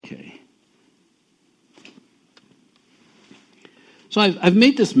Okay. So I've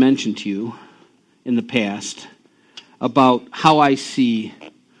made this mention to you in the past about how I see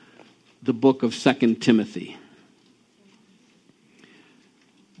the book of 2 Timothy.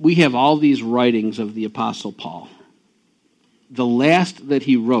 We have all these writings of the Apostle Paul. The last that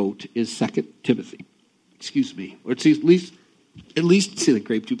he wrote is 2 Timothy. Excuse me. Or at least see the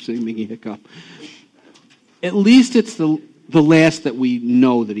grape juice making a hiccup. At least it's the last that we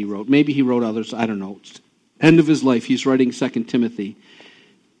know that he wrote. Maybe he wrote others, I don't know. It's end of his life, he's writing 2 Timothy.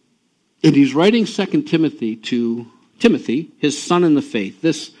 And he's writing 2 Timothy to Timothy, his son in the faith,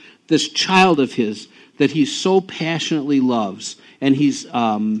 this child of his that he so passionately loves. And he's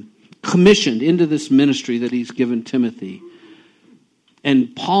commissioned into this ministry that he's given Timothy.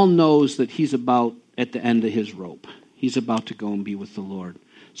 And Paul knows that he's about at the end of his rope. He's about to go and be with the Lord.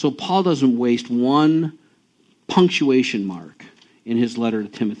 So Paul doesn't waste one punctuation mark in his letter to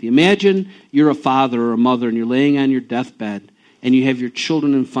Timothy. Imagine you're a father or a mother and you're laying on your deathbed and you have your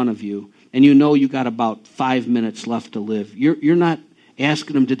children in front of you and you know you got about 5 minutes left to live. You're not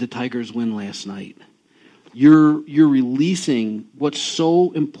asking them, did the Tigers win last night? You're releasing what's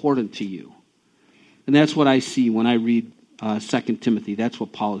so important to you. And that's what I see when I read 2 Timothy. That's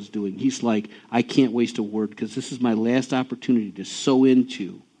what Paul is doing. He's like, I can't waste a word because this is my last opportunity to sow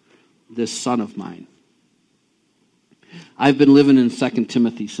into this son of mine. I've been living in 2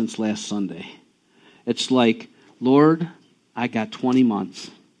 Timothy since last Sunday. It's like, Lord, I got 20 months.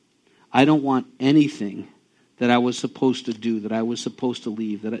 I don't want anything that I was supposed to do, that I was supposed to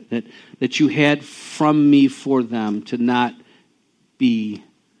leave, that you had from me for them to not be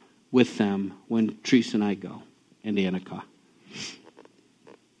with them when Teresa and I go, and Annika.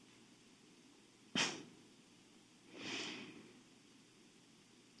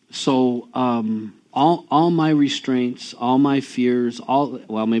 So all my restraints, all my fears,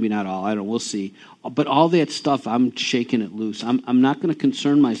 well, maybe not all, I don't know, we'll see. But all that stuff, I'm shaking it loose. I'm not going to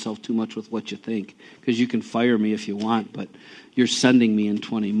concern myself too much with what you think, because you can fire me if you want, but you're sending me in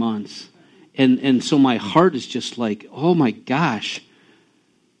 20 months. And so my heart is just like, oh my gosh.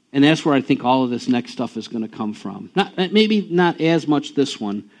 And that's where I think all of this next stuff is going to come from. Maybe not as much this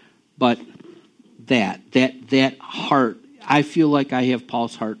one, but that heart. I feel like I have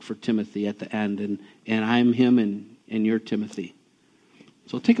Paul's heart for Timothy at the end, and I'm him and you're Timothy.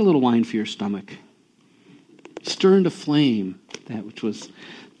 So take a little wine for your stomach. Stir into flame that which was,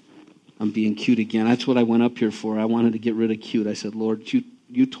 I'm being cute again. That's what I went up here for. I wanted to get rid of cute. I said, Lord,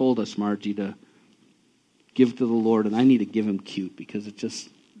 you told us, Margie, to give to the Lord, and I need to give him cute because it just,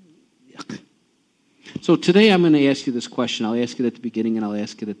 yuck. So today I'm going to ask you this question. I'll ask it at the beginning and I'll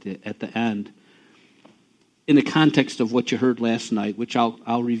ask it at the end. In the context of what you heard last night, which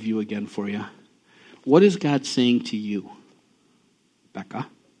I'll review again for you. What is God saying to you? Becca,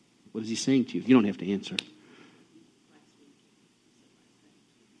 what is he saying to you? You don't have to answer.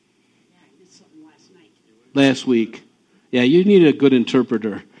 Last week. Yeah, you need a good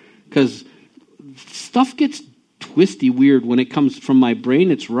interpreter because stuff gets twisty weird. When it comes from my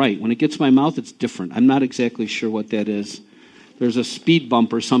brain, it's right. When it gets my mouth, it's different. I'm not exactly sure what that is. There's a speed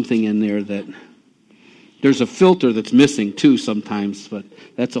bump or something in there that... There's a filter that's missing, too, sometimes, but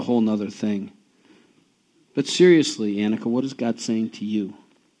that's a whole other thing. But seriously, Annika, what is God saying to you?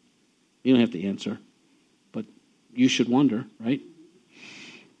 You don't have to answer, but you should wonder, right?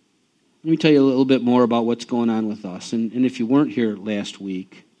 Let me tell you a little bit more about what's going on with us. And if you weren't here last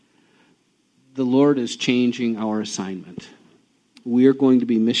week, the Lord is changing our assignment. We are going to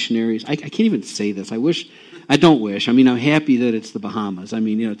be missionaries. I can't even say this. I don't wish. I mean, I'm happy that it's the Bahamas. I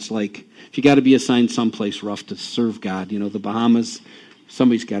mean, it's like, if you got to be assigned someplace rough to serve God, the Bahamas,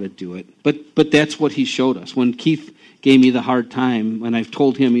 somebody's got to do it. But that's what he showed us. When Keith gave me the hard time, when I've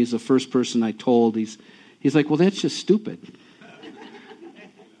told him, he's the first person I told, he's like, well, that's just stupid.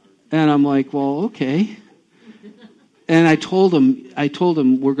 And I'm like, well, okay. And I told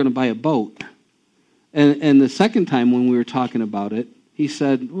him we're going to buy a boat. And the second time when we were talking about it, he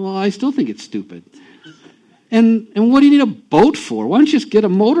said, well, I still think it's stupid. And what do you need a boat for? Why don't you just get a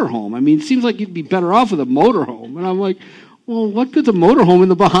motorhome? I mean, it seems like you'd be better off with a motorhome. And I'm like, well, what good's a motorhome in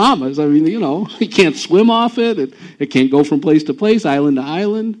the Bahamas? I mean, you can't swim off it. It can't go from place to place, island to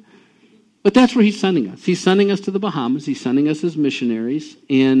island. But that's where he's sending us. He's sending us to the Bahamas. He's sending us as missionaries.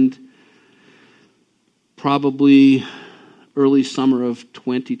 And probably early summer of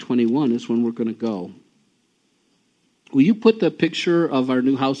 2021 is when we're going to go. Will you put the picture of our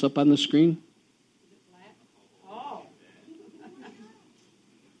new house up on the screen?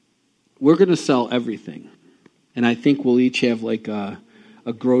 We're going to sell everything. And I think we'll each have like a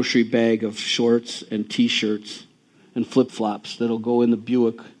grocery bag of shorts and T-shirts and flip-flops that'll go in the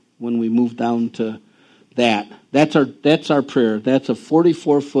Buick when we move down to that. That's our prayer. That's a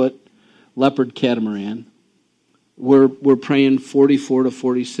 44-foot leopard catamaran. We're praying 44 to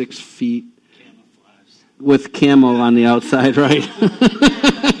 46 feet with camo on the outside, right?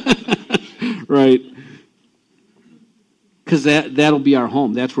 Right. Because that'll be our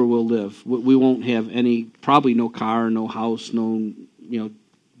home. That's where we'll live. We won't have probably no car, no house, no,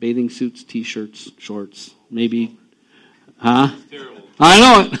 bathing suits, T-shirts, shorts, maybe. Huh? Terrible. I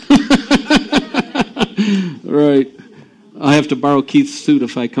know it. Right. I'll have to borrow Keith's suit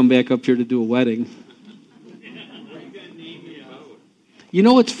if I come back up here to do a wedding.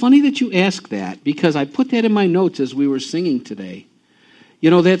 It's funny that you ask that, because I put that in my notes as we were singing today.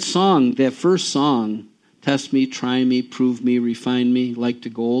 That song, that first song, test me, try me, prove me, refine me, like to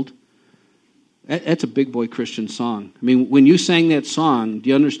gold. That's a big boy Christian song. I mean, when you sang that song, do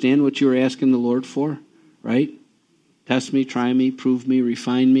you understand what you were asking the Lord for? Right? Test me, try me, prove me,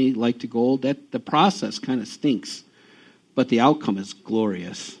 refine me, like to gold. The process kind of stinks, but the outcome is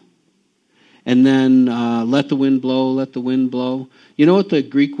glorious. And then let the wind blow, let the wind blow. You know what the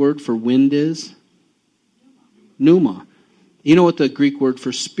Greek word for wind is? Pneuma. You know what the Greek word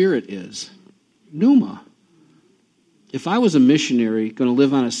for spirit is? Pneuma. If I was a missionary going to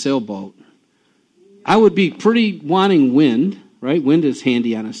live on a sailboat, I would be pretty wanting wind, right? Wind is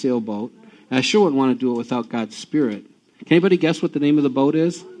handy on a sailboat. And I sure wouldn't want to do it without God's Spirit. Can anybody guess what the name of the boat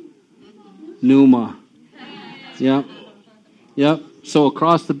is? Pneuma. Yep. Yep. So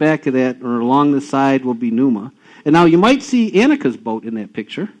across the back of that, or along the side, will be Pneuma. And now you might see Annika's boat in that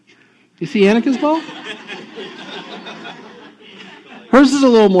picture. You see Annika's boat? Hers is a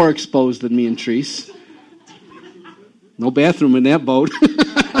little more exposed than me and Treese. No bathroom in that boat.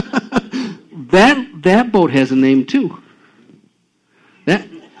 That boat has a name too. Do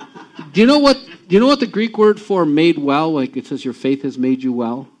you know what the Greek word for made well, like it says your faith has made you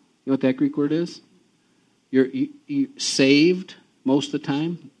well? You know what that Greek word is? You're saved most of the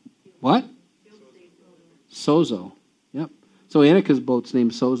time. What? Sozo. Yep. So Annika's boat's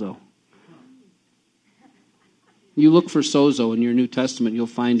named Sozo. You look for sozo in your New Testament, you'll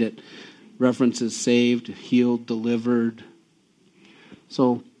find it references saved, healed, delivered.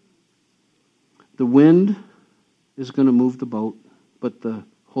 So the wind is going to move the boat, but the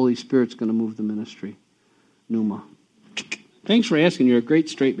Holy Spirit's going to move the ministry. Pneuma. Thanks for asking. You're a great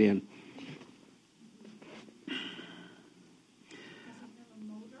straight man.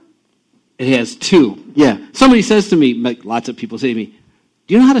 It has two. Yeah. Somebody says to me, like lots of people say to me,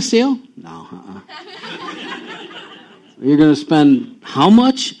 do you know how to sail? No. You're going to spend how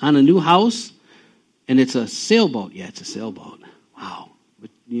much on a new house? And it's a sailboat. Yeah, it's a sailboat. Wow. But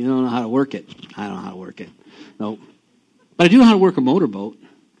you don't know how to work it. I don't know how to work it. No. But I do know how to work a motorboat.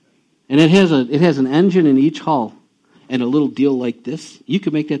 And it has an engine in each hull and a little deal like this. You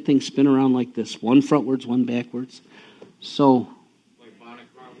could make that thing spin around like this. One frontwards, one backwards. So like buying a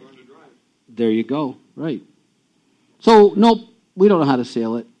car and learn to drive. There you go. Right. So, nope, we don't know how to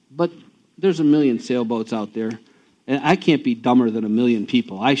sail it. But there's a million sailboats out there. And I can't be dumber than a million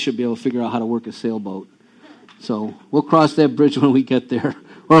people. I should be able to figure out how to work a sailboat. So we'll cross that bridge when we get there.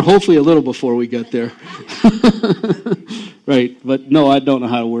 Or hopefully a little before we get there. Right. But no, I don't know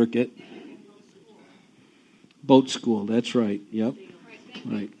how to work it. Boat school. That's right. Yep.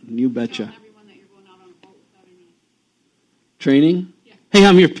 Right. You betcha. Training? Hey,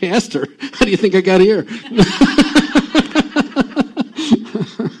 I'm your pastor. How do you think I got here?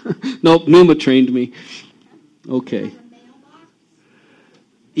 Nope, Pneuma trained me. Okay.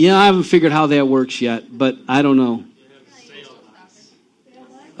 Yeah, I haven't figured how that works yet, but I don't know.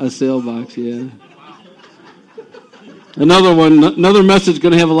 A sail box, yeah. Another message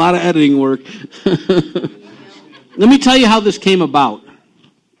going to have a lot of editing work. Let me tell you how this came about.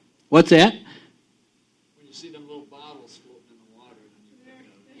 What's that? When you see them little bottles floating in the water.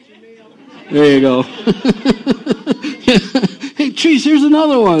 There you go. Hey, Treese, here's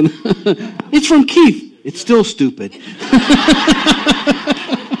another one. It's from Keith. It's still stupid.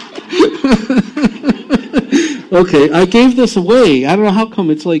 Okay, I gave this away. I don't know how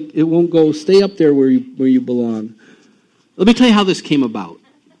come it's like it won't go. Stay up there where you belong. Let me tell you how this came about.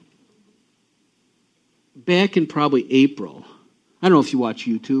 Back in probably April. I don't know if you watch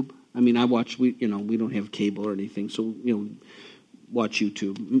YouTube. I mean, we don't have cable or anything, so watch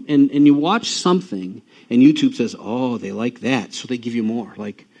YouTube. And you watch something, and YouTube says, "Oh, they like that," so they give you more.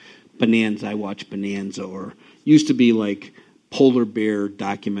 Like Bonanza, I watch Bonanza, or used to be like polar bear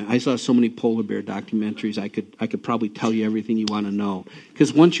document. I saw so many polar bear documentaries. I could probably tell you everything you want to know,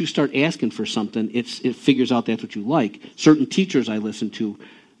 because once you start asking for something, it figures out that's what you like. Certain teachers I listen to,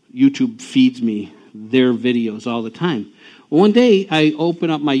 YouTube feeds me their videos all the time. Well, one day I open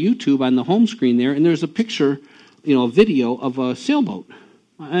up my YouTube on the home screen there, and there's a picture, a video of a sailboat.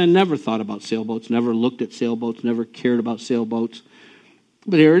 I never thought about sailboats, never looked at sailboats, never cared about sailboats.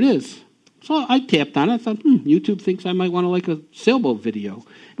 But here it is. So I tapped on it. I thought, YouTube thinks I might want to like a sailboat video.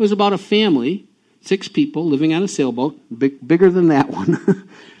 It was about a family, 6 people living on a sailboat, bigger than that one,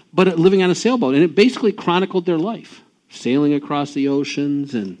 but living on a sailboat. And it basically chronicled their life, sailing across the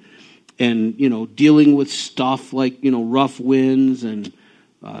oceans and dealing with stuff like, rough winds and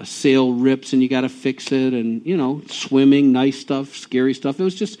sail rips and you got to fix it and, swimming, nice stuff, scary stuff. It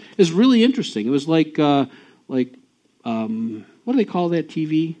was really interesting. It was like what do they call that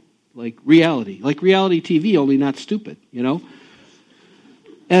TV? Like reality TV, only not stupid,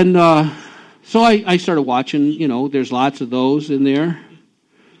 And so I started watching, there's lots of those in there.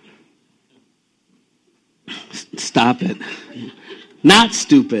 Stop it. Not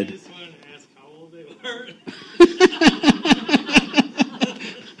stupid. I just wanted to ask how old they were.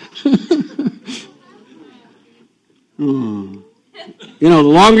 The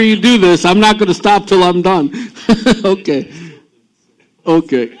longer you do this, I'm not going to stop till I'm done. Okay.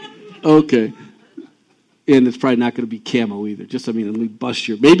 And it's probably not going to be camo either. Let me bust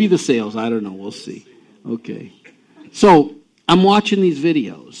maybe the sails. I don't know. We'll see. Okay. So I'm watching these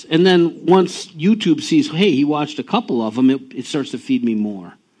videos. And then once YouTube sees, hey, he watched a couple of them, it starts to feed me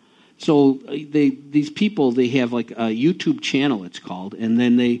more. So these people, they have like a YouTube channel, it's called. And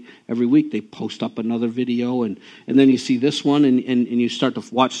then every week they post up another video. And then you see this one and you start to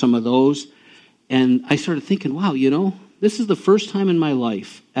watch some of those. And I started thinking, wow, this is the first time in my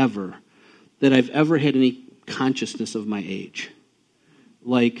life ever that I've ever had any consciousness of my age.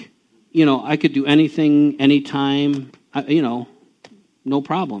 Like, I could do anything, anytime, no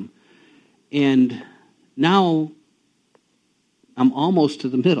problem. And now I'm almost to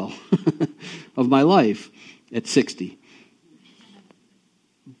the middle of my life at 60.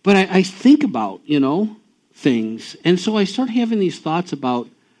 But I think about, things. And so I start having these thoughts about,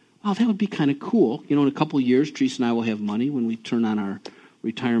 wow, that would be kind of cool. In a couple of years, Teresa and I will have money when we turn on our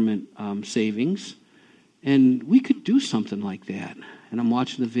retirement savings. And we could do something like that. And I'm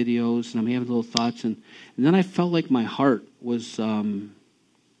watching the videos, and I'm having little thoughts. And then I felt like my heart was,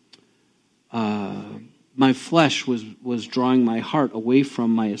 my flesh was drawing my heart away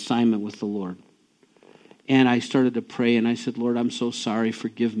from my assignment with the Lord. And I started to pray, and I said, Lord, I'm so sorry,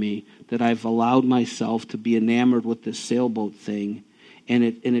 forgive me, that I've allowed myself to be enamored with this sailboat thing, and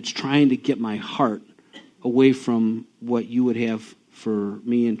it's trying to get my heart away from what you would have for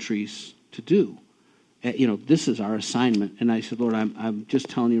me and Therese to do. This is our assignment. And I said, Lord, I'm just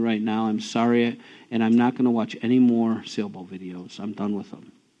telling you right now, I'm sorry, and I'm not going to watch any more sailboat videos. I'm done with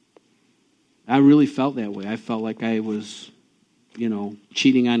them. I really felt that way. I felt like I was,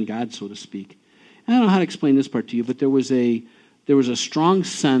 cheating on God, so to speak. And I don't know how to explain this part to you, but there was a strong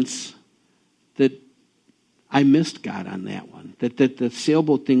sense that I missed God on that one, that the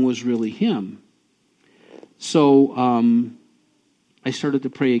sailboat thing was really him. So I started to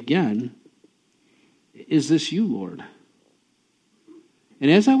pray again, is this you, Lord?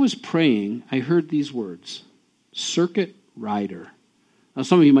 And as I was praying, I heard these words, circuit rider. Now,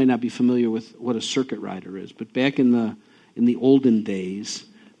 some of you might not be familiar with what a circuit rider is, but back in the olden days,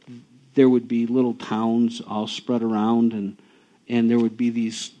 there would be little towns all spread around, and there would be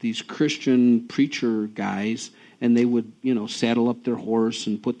these Christian preacher guys, and they would, saddle up their horse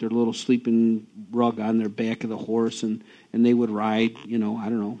and put their little sleeping rug on their back of the horse, and they would ride, I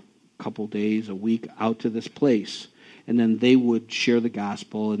don't know, a couple days, a week out to this place. And then they would share the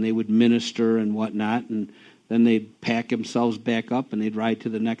gospel, and they would minister and whatnot, and then they'd pack themselves back up, and they'd ride to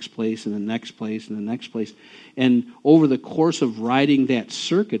the next place, and the next place, and the next place. And over the course of riding that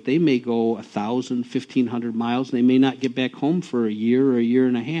circuit, they may go 1,000, 1,500 miles, and they may not get back home for a year or a year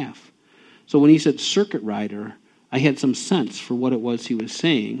and a half. So when he said circuit rider, I had some sense for what it was he was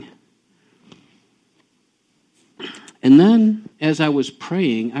saying. And then, as I was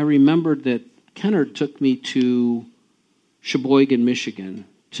praying, I remembered that Kennard took me to Sheboygan, Michigan,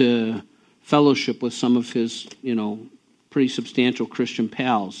 to fellowship with some of his, pretty substantial Christian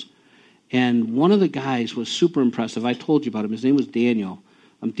pals. And one of the guys was super impressive. I told you about him. His name was Daniel.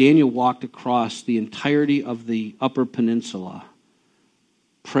 Daniel walked across the entirety of the Upper Peninsula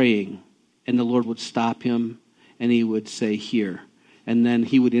praying, and the Lord would stop him, and he would say, here. And then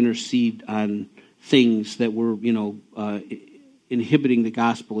he would intercede on things that were, inhibiting the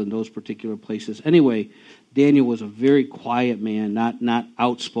gospel in those particular places. Anyway, Daniel was a very quiet man, not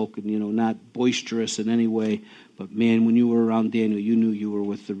outspoken, not boisterous in any way. But man, when you were around Daniel, you knew you were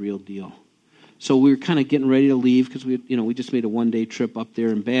with the real deal. So we were kind of getting ready to leave because we just made a one-day trip up there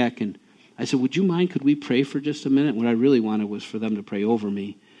and back. And I said, would you mind, could we pray for just a minute? What I really wanted was for them to pray over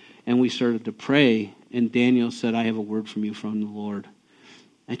me. And we started to pray, and Daniel said, I have a word from you from the Lord.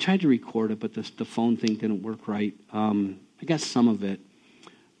 I tried to record it, but the phone thing didn't work right. I got some of it.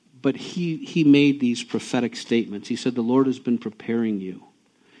 But he made these prophetic statements. He said, the Lord has been preparing you.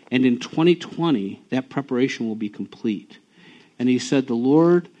 And in 2020, that preparation will be complete. And he said, the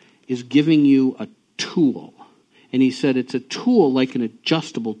Lord is giving you a tool. And he said, it's a tool like an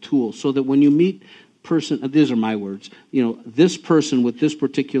adjustable tool, so that when you meet these are my words, this person with this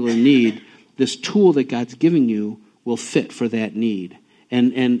particular need, this tool that God's giving you will fit for that need.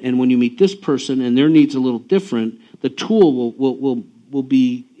 And when you meet this person and their need's a little different, the tool will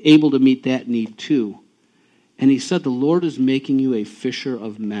be able to meet that need too. And he said, the Lord is making you a fisher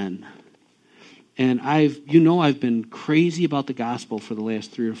of men. And I've been crazy about the gospel for the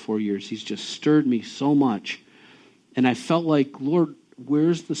last 3 or 4 years. He's just stirred me so much. And I felt like, Lord,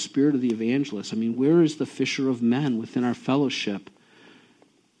 where's the spirit of the evangelist? I mean, where is the fisher of men within our fellowship?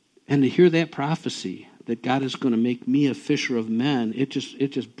 And to hear that prophecy, that God is going to make me a fisher of men, it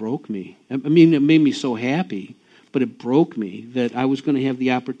just broke me. I mean, it made me so happy, but it broke me that I was going to have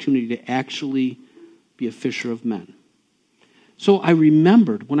the opportunity to actually be a fisher of men. So I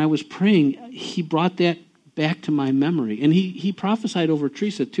remembered when I was praying, he brought that back to my memory. And he prophesied over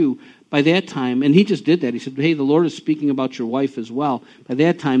Teresa too. By that time, and he just did that. He said, hey, the Lord is speaking about your wife as well. By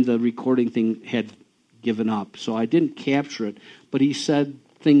that time, the recording thing had given up. So I didn't capture it. But he said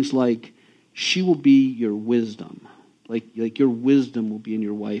things like, she will be your wisdom. Like your wisdom will be in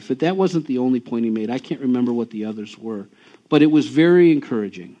your wife. But that wasn't the only point he made. I can't remember what the others were. But it was very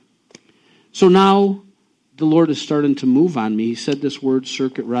encouraging. So now the Lord is starting to move on me. He said this word,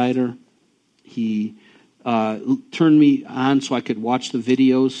 circuit rider. He turned me on so I could watch the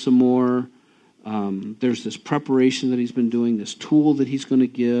videos some more. There's this preparation that he's been doing, this tool that he's going to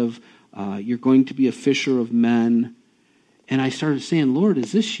give. You're going to be a fisher of men. And I started saying, Lord,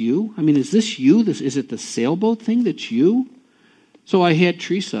 is this you? I mean, is this you? Is it the sailboat thing that's you? So I had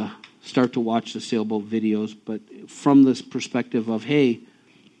Teresa start to watch the sailboat videos, but from this perspective of, hey,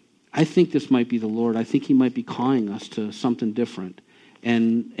 I think this might be the Lord. I think he might be calling us to something different.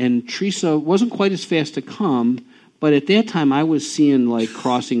 And Teresa wasn't quite as fast to come, but at that time I was seeing like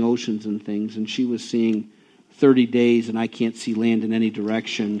crossing oceans and things, and she was seeing 30 days and I can't see land in any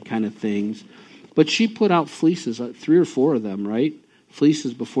direction kind of things. But she put out fleeces, 3 or 4 of them, right?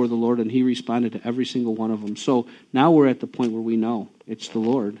 Fleeces before the Lord, and he responded to every single one of them. So now we're at the point where we know it's the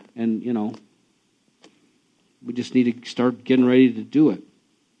Lord, and, we just need to start getting ready to do it.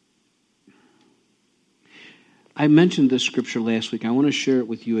 I mentioned this scripture last week. I want to share it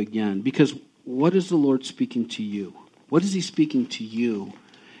with you again, because what is the Lord speaking to you? What is he speaking to you?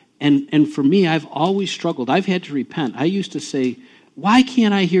 And for me, I've always struggled. I've had to repent. I used to say, why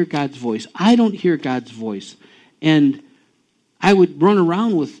can't I hear God's voice? I don't hear God's voice. And I would run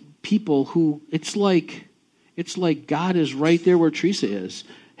around with people who, it's like God is right there where Teresa is.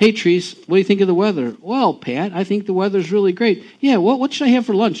 Hey, Teresa, what do you think of the weather? Well, Pat, I think the weather's really great. Yeah, what should I have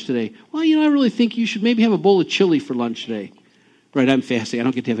for lunch today? Well, I really think you should maybe have a bowl of chili for lunch today. Right, I'm fasting. I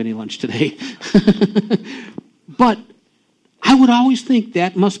don't get to have any lunch today. But I would always think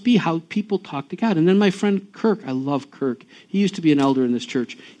that must be how people talk to God. And then my friend Kirk, I love Kirk. He used to be an elder in this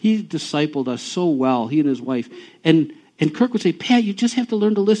church. He discipled us so well, he and his wife. And Kirk would say, Pat, you just have to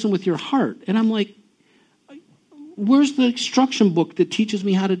learn to listen with your heart. And I'm like, where's the instruction book that teaches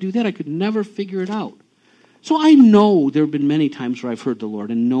me how to do that? I could never figure it out. So I know there have been many times where I've heard the Lord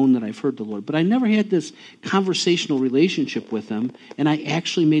and known that I've heard the Lord, but I never had this conversational relationship with him, and I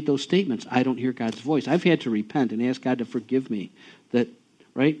actually made those statements. I don't hear God's voice. I've had to repent and ask God to forgive me.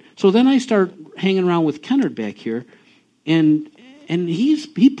 Right? So then I start hanging around with Kennard back here, and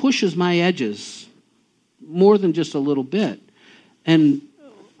he pushes my edges more than just a little bit. And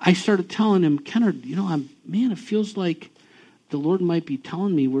I started telling him, Kennard, it feels like the Lord might be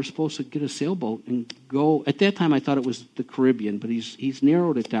telling me we're supposed to get a sailboat and go. At that time, I thought it was the Caribbean, but he's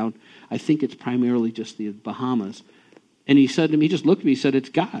narrowed it down. I think it's primarily just the Bahamas. And he said to me, he just looked at me, he said, it's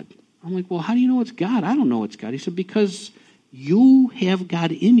God. I'm like, well, how do you know it's God? I don't know it's God. He said, because you have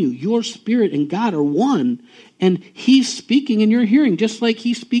God in you. Your spirit and God are one, and he's speaking and you're hearing, just like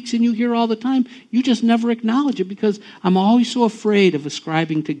he speaks and you hear all the time. You just never acknowledge it, because I'm always so afraid of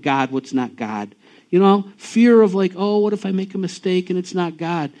ascribing to God what's not God. Fear of like, oh, what if I make a mistake and it's not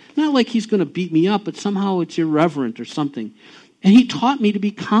God? Not like he's going to beat me up, but somehow it's irreverent or something. And he taught me to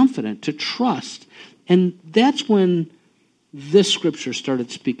be confident, to trust. And that's when this scripture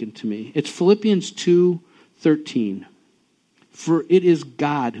started speaking to me. It's Philippians 2:13. For it is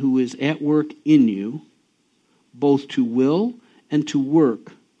God who is at work in you, both to will and to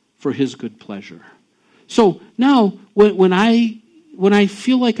work for his good pleasure. So now, when I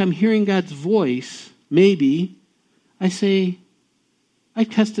feel like I'm hearing God's voice, maybe, I say, I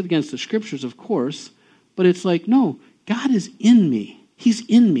test it against the scriptures, of course, but it's like, no, God is in me. He's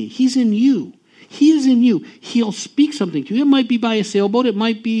in me. He's in you. He is in you. He'll speak something to you. It might be by a sailboat. It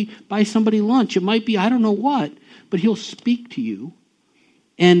might be by somebody lunch. It might be I don't know what, but he'll speak to you.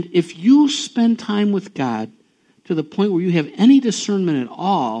 And if you spend time with God to the point where you have any discernment at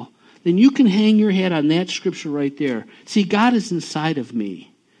all, then you can hang your hat on that scripture right there. See, God is inside of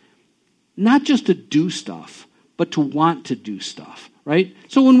me. Not just to do stuff, but to want to do stuff, right?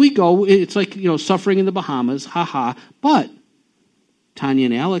 So when we go, it's like, suffering in the Bahamas, haha. But Tanya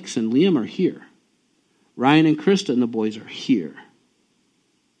and Alex and Liam are here. Ryan and Krista and the boys are here.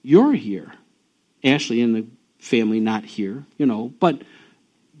 You're here. Ashley and the family not here, but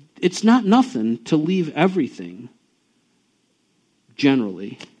it's not nothing to leave everything,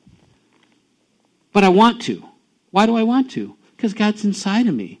 generally. But I want to. Why do I want to? Because God's inside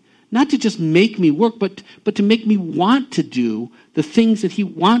of me. Not to just make me work, but to make me want to do the things that he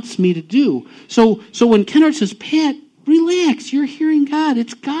wants me to do. So when Kennard says, Pat, relax, you're hearing God.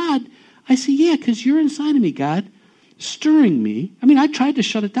 It's God. I say, yeah, because you're inside of me, God, stirring me. I tried to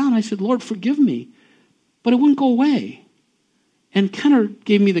shut it down. I said, Lord, forgive me. But it wouldn't go away. And Kennard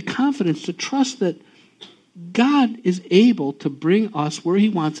gave me the confidence to trust that God is able to bring us where he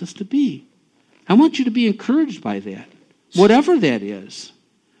wants us to be. I want you to be encouraged by that, whatever that is.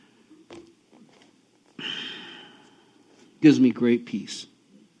 Gives me great peace.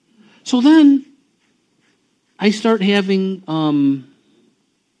 So then I start having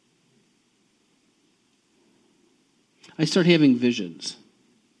visions,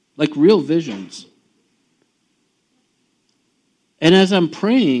 like real visions. And as I'm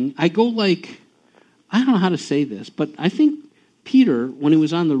praying, I go like, I don't know how to say this, but I think Peter, when he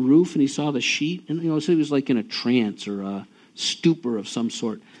was on the roof and he saw the sheet, and so he was like in a trance or a stupor of some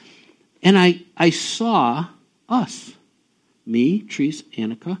sort. And I saw us, me, Therese,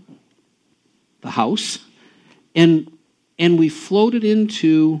 Annika, the house, and we floated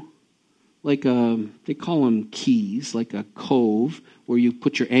into like they call them keys, like a cove where you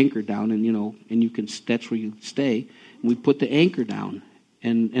put your anchor down and and you can, that's where you stay. And we put the anchor down,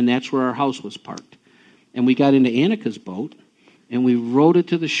 and that's where our house was parked. And we got into Annika's boat, and we rowed it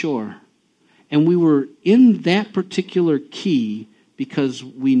to the shore. And we were in that particular key because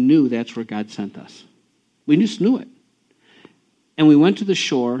we knew that's where God sent us. We just knew it. And we went to the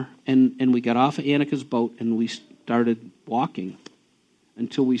shore, and we got off of Annika's boat, and we started walking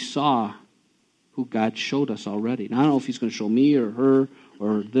until we saw who God showed us already. Now, I don't know if he's going to show me or her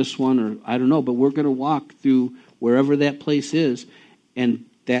or this one, or I don't know, but we're going to walk through wherever that place is, and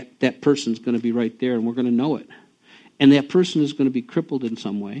that person's going to be right there, and we're going to know it. And that person is going to be crippled in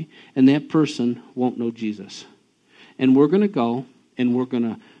some way, and that person won't know Jesus. And we're going to go, and we're going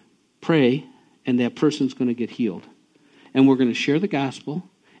to pray, and that person's going to get healed. And we're going to share the gospel,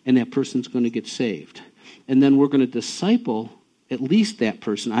 and that person's going to get saved. And then we're going to disciple at least that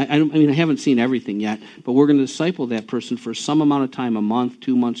person. I haven't seen everything yet, but we're going to disciple that person for some amount of time, a month,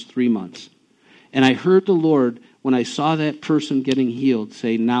 2 months, 3 months. And I heard the Lord, when I saw that person getting healed,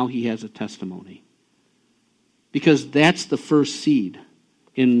 say, now he has a testimony. Because that's the first seed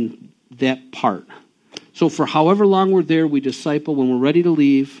in that part. So for however long we're there, we disciple. When we're ready to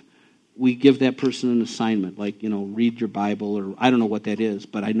leave, we give that person an assignment, like, read your Bible, or I don't know what that is,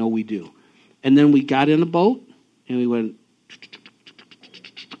 but I know we do. And then we got in a boat, and we went,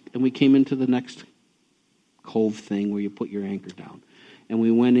 and we came into the next cove thing where you put your anchor down. And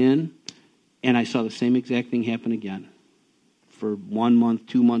we went in, and I saw the same exact thing happen again for 1 month,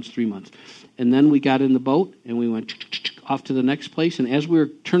 2 months, 3 months. And then we got in the boat, and we went off to the next place. And as we were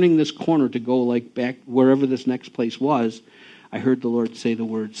turning this corner to go like back wherever this next place was, I heard the Lord say the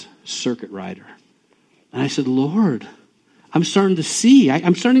words, circuit rider. And I said, Lord, I'm starting to see.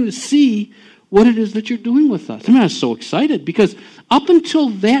 I'm starting to see what it is that you're doing with us. I was so excited because up until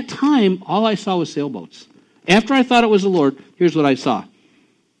that time, all I saw was sailboats. After I thought it was the Lord, here's what I saw.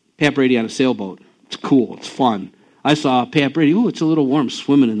 Pat Brady on a sailboat. It's cool. It's fun. I saw Pat Brady. Ooh, it's a little warm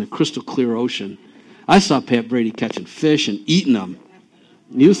swimming in the crystal clear ocean. I saw Pat Brady catching fish and eating them.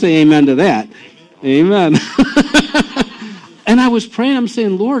 You say amen to that. Amen. And I was praying. I'm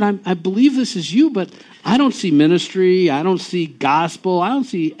saying, Lord, I believe this is you, but I don't see ministry. I don't see gospel. I don't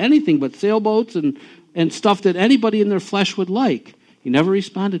see anything but sailboats and stuff that anybody in their flesh would like. He never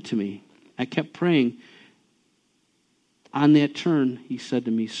responded to me. I kept praying. On that turn, he said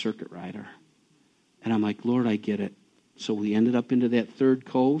to me, circuit rider. And I'm like, Lord, I get it. So we ended up into that third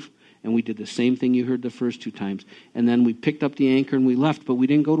cove, And we did the same thing you heard the first 2 times. And then we picked up the anchor and we left, but we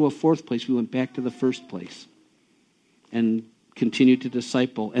didn't go to a 4th place. We went back to the first place and continued to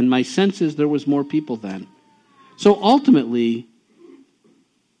disciple. And my sense is there was more people then. So ultimately,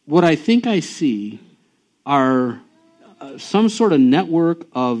 what I think I see are some sort of network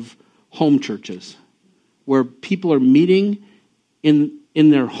of home churches where people are meeting in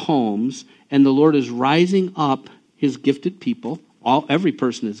their homes, and the Lord is rising up his gifted people. Every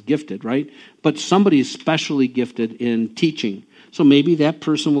person is gifted, right? But somebody is specially gifted in teaching. So maybe that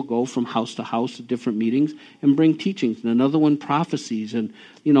person will go from house to house to different meetings and bring teachings. And another one prophecies. And,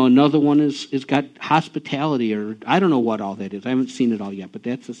 another one is got hospitality, or I don't know what all that is. I haven't seen it all yet, but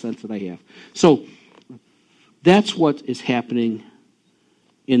that's the sense that I have. So that's what is happening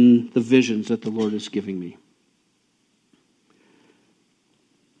in the visions that the Lord is giving me.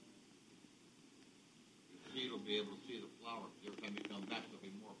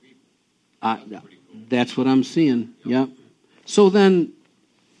 That's what I'm seeing. Yep. So then,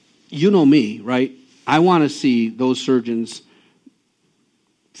 you know me, right? I want to see those surgeons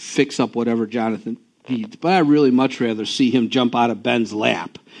fix up whatever Jonathan needs, but I'd really much rather see him jump out of Ben's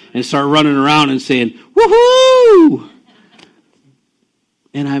lap and start running around and saying, woohoo!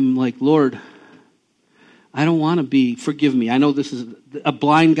 And I'm like, Lord, I don't want to be, forgive me, I know this is a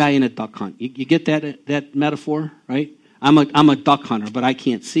blind guy in a duck hunt. You get that metaphor, right? I'm a duck hunter, but I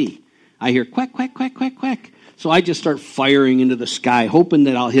can't see. I hear quack, quack, quack, quack, quack. So I just start firing into the sky, hoping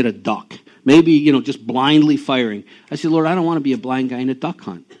that I'll hit a duck. Maybe, just blindly firing. I said, Lord, I don't want to be a blind guy in a duck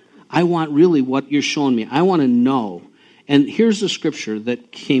hunt. I want really what you're showing me. I want to know. And here's the scripture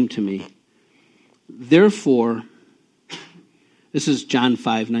that came to me. Therefore, this is John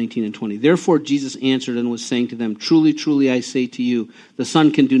 5:19 and 20. Therefore Jesus answered and was saying to them, truly, truly, I say to you, the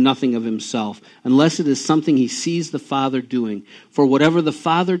Son can do nothing of himself, unless it is something he sees the Father doing. For whatever the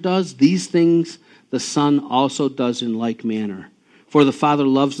Father does, these things the Son also does in like manner. For the Father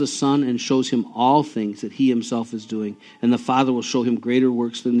loves the Son and shows him all things that he himself is doing, and the Father will show him greater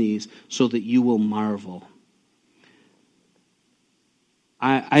works than these, so that you will marvel.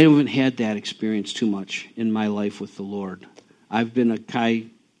 I haven't had that experience too much in my life with the Lord. I've been a guy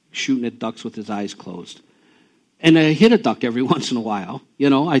shooting at ducks with his eyes closed. And I hit a duck every once in a while.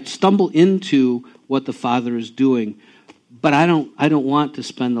 I stumble into what the Father is doing. But I don't want to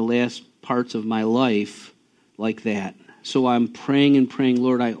spend the last parts of my life like that. So I'm praying and praying,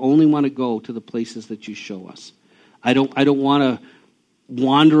 Lord, I only want to go to the places that you show us. I don't want to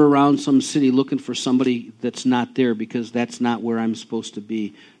wander around some city looking for somebody that's not there, because that's not where I'm supposed to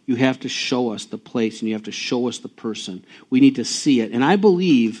be. You have to show us the place, and you have to show us the person. We need to see it. And I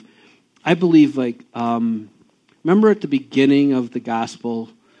believe like, remember at the beginning of the gospel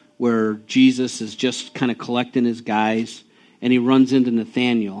where Jesus is just kind of collecting his guys, and he runs into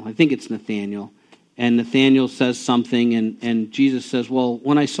Nathanael. I think it's Nathanael. And Nathanael says something, and Jesus says, well,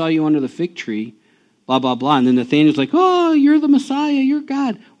 when I saw you under the fig tree, blah, blah, blah. And then Nathanael's like, oh, you're the Messiah, you're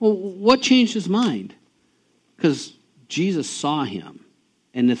God. Well, what changed his mind? Because Jesus saw him.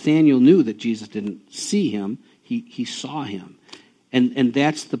 And Nathanael knew that Jesus didn't see him. He saw him. And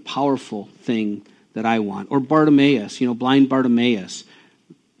that's the powerful thing that I want. Or Bartimaeus, blind Bartimaeus.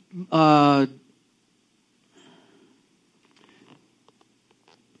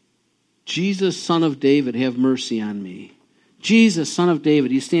 Jesus, Son of David, have mercy on me. Jesus, Son of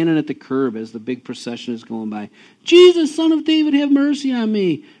David. He's standing at the curb as the big procession is going by. Jesus, Son of David, have mercy on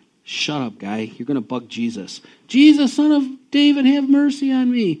me. Shut up, guy. You're going to bug Jesus. Jesus, Son of David, have mercy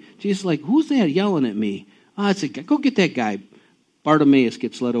on me. Jesus is like, who's that yelling at me? It's a guy. Go get that guy. Bartimaeus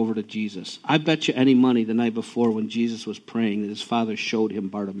gets led over to Jesus. I bet you any money the night before when Jesus was praying that his Father showed him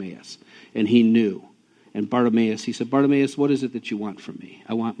Bartimaeus. And he knew. And Bartimaeus, he said, Bartimaeus, what is it that you want from me?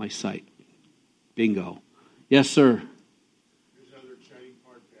 I want my sight. Bingo. Yes, sir. Here's another exciting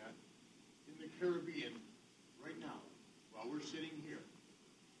part, Pat. In the Caribbean, right now, while we're sitting here,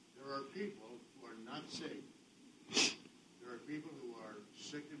 there are people who are not saved. There are people who are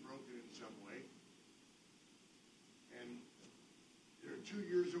sick and broken in some way. And they're 2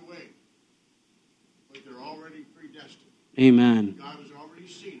 years away. But they're already predestined. Amen. God has already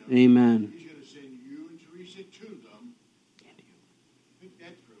seen them. Amen. He's going to send you and Teresa to them. Think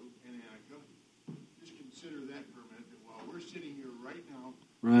that through. And just consider that for a minute. That while we're sitting here right now,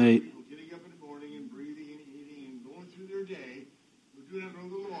 right, people getting up in the morning and breathing and eating and going through their day, who do not know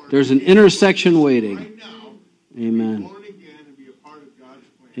the Lord. There's an intersection waiting. Right now, amen. Be born again and be a part of God's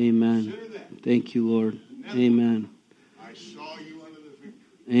plan. Amen. Consider that. Thank you, Lord. Amen. I saw you under the fig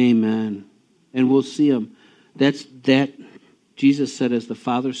tree. Amen. And we'll see him. That's that. Jesus said, as the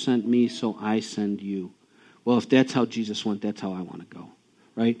Father sent me, so I send you. Well, if that's how Jesus went, that's how I want to go.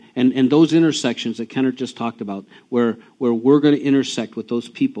 right? And those intersections that Kenneth just talked about, where we're going to intersect with those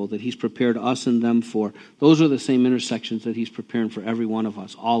people that he's prepared us and them for, those are the same intersections that he's preparing for every one of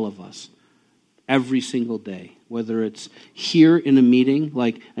us, all of us, every single day. Whether it's here in a meeting,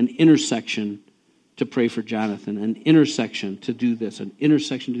 like an intersection to pray for Jonathan, an intersection to do this, an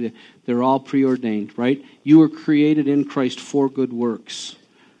intersection to do that. They're all preordained, right? You were created in Christ for good works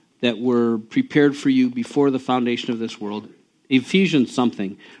that were prepared for you before the foundation of this world. Ephesians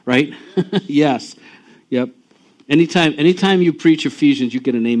something, right? Yes. Yep. Anytime you preach Ephesians, you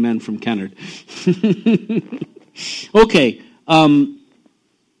get an amen from Kennard. Okay.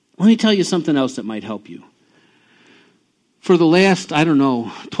 Let me tell you something else that might help you. For the last,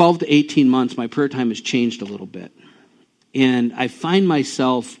 12 to 18 months, my prayer time has changed a little bit. And I find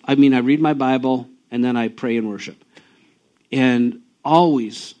myself, I read my Bible, and then I pray and worship. And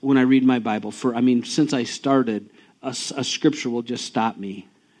always, when I read my Bible, since I started, a scripture will just stop me.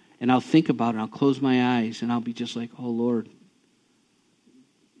 And I'll think about it, I'll close my eyes, and I'll be just like, oh, Lord,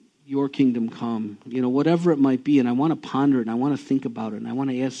 your kingdom come. Whatever it might be, and I want to ponder it, and I want to think about it, and I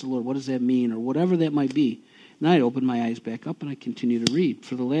want to ask the Lord, what does that mean, or whatever that might be. And I open my eyes back up, and I continue to read.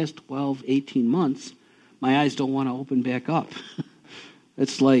 For the last 12, 18 months, my eyes don't want to open back up.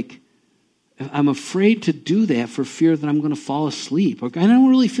 It's like, I'm afraid to do that for fear that I'm going to fall asleep. I don't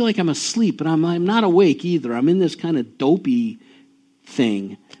really feel like I'm asleep, but I'm not awake either. I'm in this kind of dopey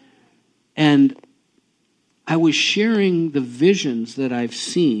thing. And I was sharing the visions that I've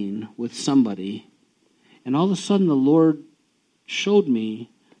seen with somebody, and all of a sudden the Lord showed me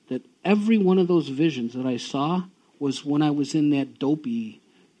that every one of those visions that I saw was when I was in that dopey,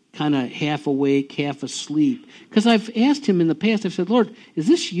 kind of half awake, half asleep. Because I've asked him in the past, I've said, Lord, is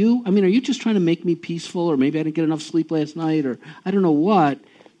this you? Are you just trying to make me peaceful, or maybe I didn't get enough sleep last night, or I don't know what.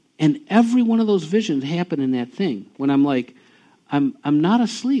 And every one of those visions happened in that thing when I'm like, I'm not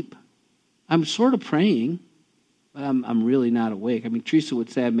asleep. I'm sort of praying, but I'm really not awake. Teresa would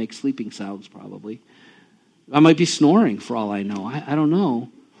say I make sleeping sounds probably. I might be snoring for all I know. I don't know.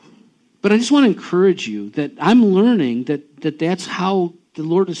 But I just want to encourage you that I'm learning that that's how the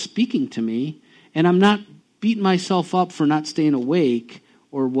Lord is speaking to me, and I'm not beating myself up for not staying awake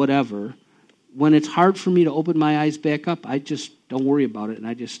or whatever. When it's hard for me to open my eyes back up, I just don't worry about it, and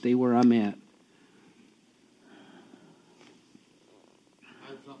I just stay where I'm at. I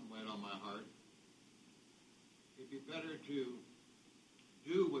have something laid on my heart. It'd be better to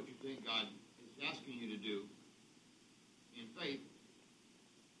do what you think God is asking you to do in faith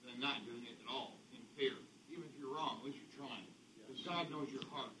than not doing it at all in fear. Even if you're wrong, at least you're trying. Because God knows your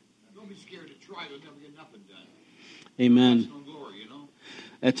heart. Don't be scared to try. You'll never get nothing done. Amen. No glory,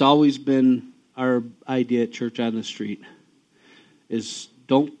 That's always been our idea at Church on the Street, is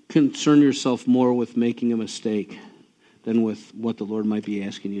don't concern yourself more with making a mistake than with what the Lord might be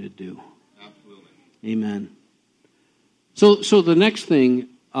asking you to do. Absolutely. Amen. So the next thing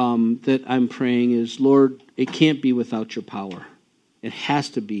that I'm praying is, Lord, it can't be without your power. It has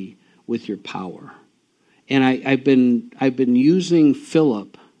to be with your power. And I've been using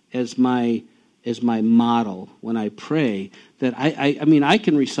Philip as my model when I pray. That I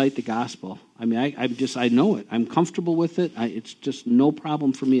can recite the gospel. I know it. I'm comfortable with it. It's just no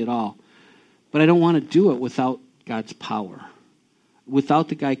problem for me at all. But I don't want to do it without God's power, without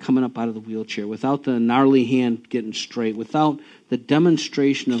the guy coming up out of the wheelchair, without the gnarly hand getting straight, without the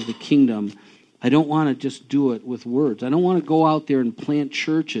demonstration of the kingdom. I don't want to just do it with words. I don't want to go out there and plant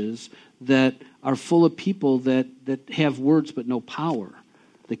churches that are full of people that have words but no power.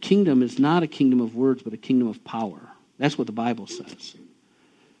 The kingdom is not a kingdom of words, but a kingdom of power. That's what the Bible says.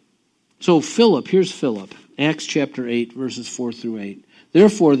 So here's Philip, Acts chapter 8, verses 4 through 8.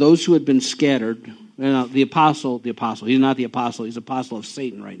 Therefore, those who had been scattered, the apostle, he's not the apostle, he's apostle of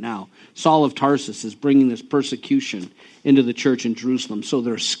Satan right now. Saul of Tarsus is bringing this persecution into the church in Jerusalem, so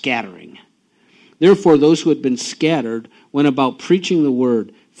they're scattering. Therefore, those who had been scattered went about preaching the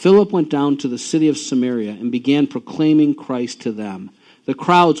word. Philip went down to the city of Samaria and began proclaiming Christ to them. The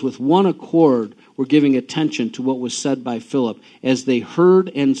crowds with one accord were giving attention to what was said by Philip as they heard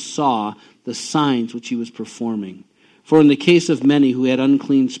and saw the signs which he was performing. For in the case of many who had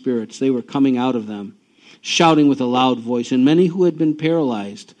unclean spirits, they were coming out of them, shouting with a loud voice, and many who had been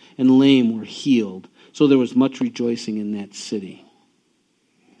paralyzed and lame were healed. So there was much rejoicing in that city.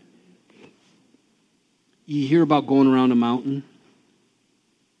 You hear about going around a mountain?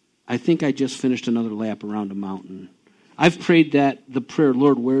 I think I just finished another lap around a mountain. I've prayed the prayer,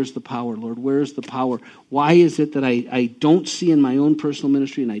 Lord, where's the power? Lord, where's the power? Why is it that I don't see in my own personal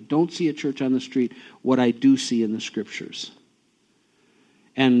ministry and I don't see at Church on the Street what I do see in the Scriptures?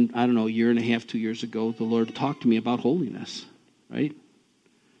 And I don't know, a year and a half, 2 years ago, the Lord talked to me about holiness, right?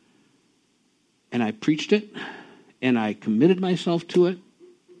 and I preached it, and I committed myself to it,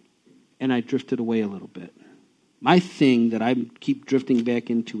 and I drifted away a little bit. My thing that I keep drifting back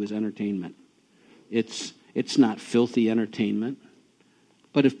into is entertainment. It's not filthy entertainment.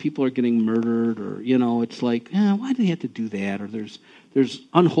 But if people are getting murdered or, it's like, why do they have to do that? Or there's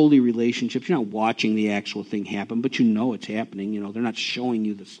unholy relationships. You're not watching the actual thing happen, but you know it's happening. They're not showing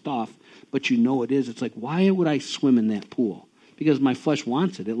you the stuff, but you know it is. It's like, why would I swim in that pool? Because my flesh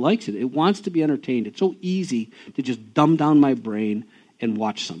wants it. It likes it. It wants to be entertained. It's so easy to just dumb down my brain and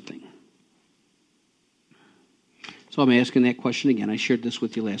watch something. So I'm asking that question again. I shared this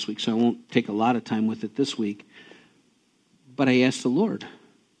with you last week, so I won't take a lot of time with it this week. But I asked the Lord.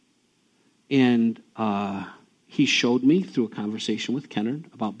 And he showed me through a conversation with Kennard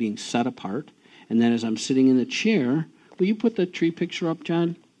about being set apart. And then as I'm sitting in the chair, will you put the tree picture up,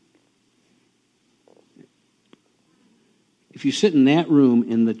 John? If you sit in that room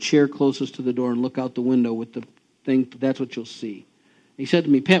in the chair closest to the door and look out the window with the thing, that's what you'll see. He said to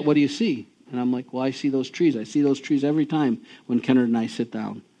me, Pat, what do you see? And I'm like, well, I see those trees. I see those trees every time when Kennard and I sit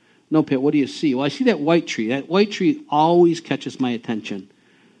down. No, Pat, what do you see? Well, I see that white tree. That white tree always catches my attention.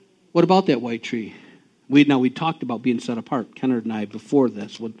 What about that white tree? We talked about being set apart, Kennard and I, before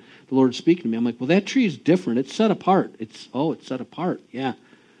this, when the Lord was speaking to me. I'm like, well, that tree is different. It's set apart. It's set apart. Yeah,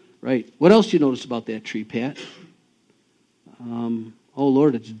 right. What else do you notice about that tree, Pat?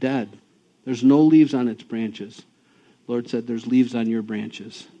 Lord, it's dead. There's no leaves on its branches. Lord said, there's leaves on your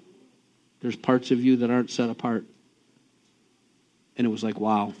branches. There's parts of you that aren't set apart. And it was like,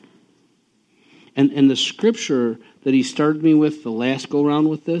 wow. And the scripture that he started me with the last go-round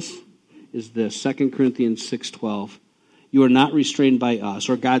with this is this, 2 Corinthians 6:12. You are not restrained by us,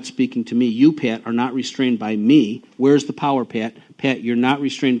 or God speaking to me. You, Pat, are not restrained by me. Where's the power, Pat? Pat, you're not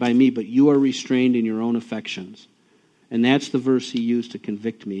restrained by me, but you are restrained in your own affections. And that's the verse he used to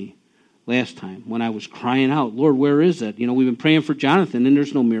convict me last time when I was crying out, Lord, where is it? We've been praying for Jonathan, and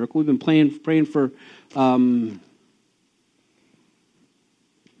there's no miracle. We've been praying for...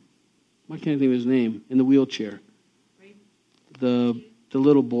 Why can't I think of his name? In the wheelchair. The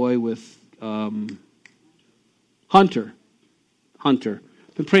little boy with Hunter.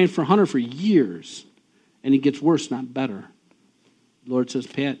 Been praying for Hunter for years, and he gets worse, not better. The Lord says,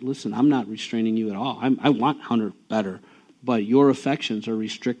 Pat, listen, I'm not restraining you at all. I want Hunter better, but your affections are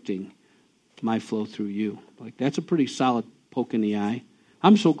restricting my flow through you. Like, that's a pretty solid poke in the eye.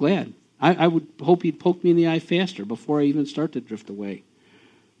 I'm so glad. I would hope he'd poke me in the eye faster before I even start to drift away.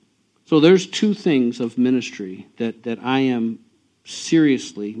 So there's two things of ministry that I am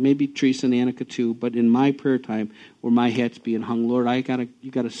seriously, maybe Teresa and Annika too, but in my prayer time where my hat's being hung, Lord,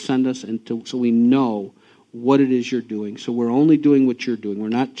 you gotta send us so we know what it is you're doing. So we're only doing what you're doing. We're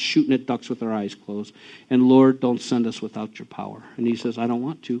not shooting at ducks with our eyes closed. And Lord, don't send us without your power. And he says, I don't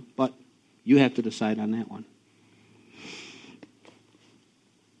want to, but you have to decide on that one.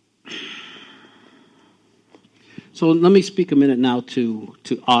 So let me speak a minute now to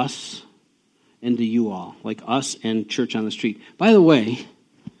us and to you all, like us and Church on the Street. By the way,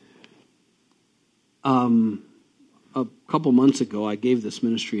 a couple months ago, I gave this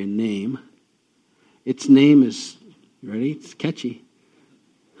ministry a name. Its name is, you ready? It's catchy.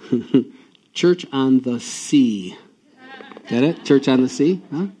 Church on the Sea. Get it? Church on the Sea?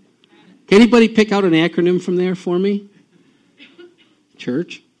 Huh? Can anybody pick out an acronym from there for me?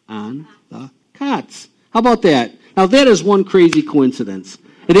 Church on the Cots. How about that? Now, that is one crazy coincidence.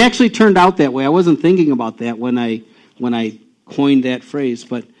 It actually turned out that way. I wasn't thinking about that when I coined that phrase.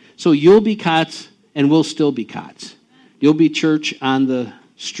 But so you'll be Cots, and we'll still be Cots. You'll be Church on the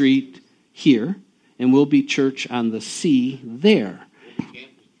Street here, and we'll be Church on the Sea there.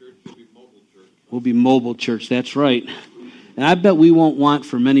 We'll be mobile church. That's right. And I bet we won't want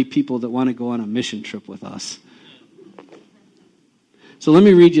for many people that want to go on a mission trip with us. So let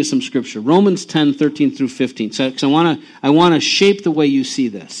me read you some scripture. Romans 10:13 through 15. So I want to shape the way you see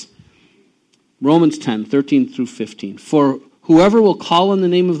this. Romans 10:13 through 15. For whoever will call on the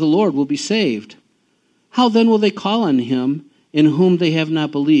name of the Lord will be saved. How then will they call on him in whom they have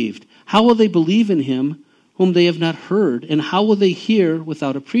not believed? How will they believe in him whom they have not heard? And how will they hear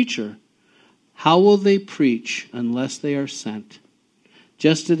without a preacher? How will they preach unless they are sent?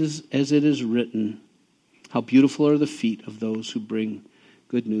 Just as it is written, how beautiful are the feet of those who bring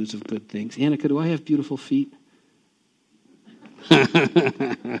good news of good things. Annika, do I have beautiful feet?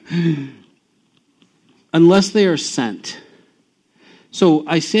 Unless they are sent. So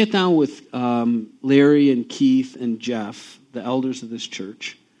I sat down with Larry and Keith and Jeff, the elders of this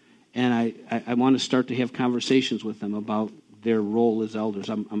church, and I want to start to have conversations with them about their role as elders.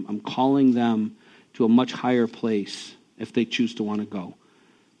 I'm calling them to a much higher place if they choose to want to go.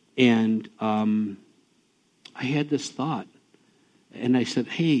 And I had this thought. And I said,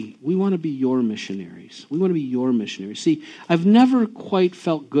 hey, we want to be your missionaries. We want to be your missionaries. See, I've never quite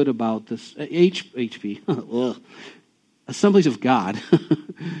felt good about this. HP, Assemblies of God.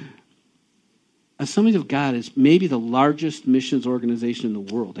 Assemblies of God is maybe the largest missions organization in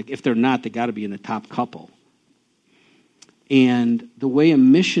the world. Like, if they're not, they got to be in the top couple. And the way a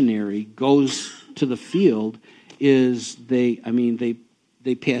missionary goes to the field is they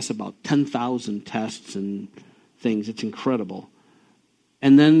pass about 10,000 tests and things. It's incredible.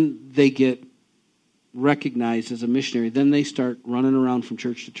 And then they get recognized as a missionary. Then they start running around from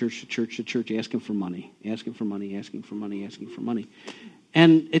church to church to church to church, asking for money.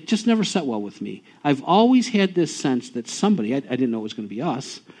 And it just never sat well with me. I've always had this sense that somebody, I didn't know it was going to be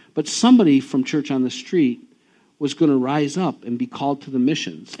us, but somebody from Church on the Street was going to rise up and be called to the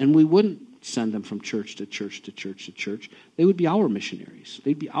missions. And we wouldn't send them from church to church to church to church. They would be our missionaries.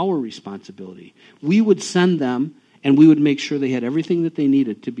 They'd be our responsibility. We would send them, and we would make sure they had everything that they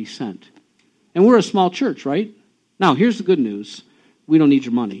needed to be sent. And we're a small church, right? Now, here's the good news. We don't need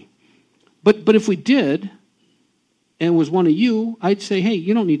your money. But if we did, and it was one of you, I'd say, hey,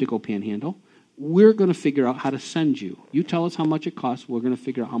 you don't need to go panhandle. We're going to figure out how to send you. You tell us how much it costs. We're going to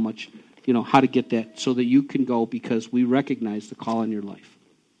figure out how much, how to get that so that you can go, because we recognize the call in your life.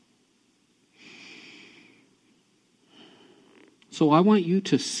 So I want you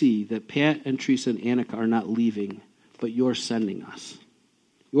to see that Pat and Teresa and Annika are not leaving, but you're sending us.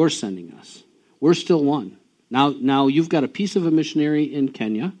 You're sending us. We're still one. Now you've got a piece of a missionary in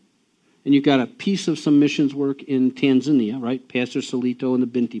Kenya, and you've got a piece of some missions work in Tanzania, right? Pastor Solito and the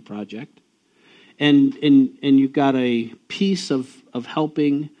Binti Project. And you've got a piece of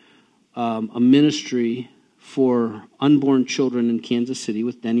helping a ministry for unborn children in Kansas City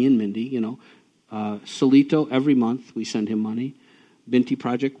with Denny and Mindy. Solito, every month we send him money. Binti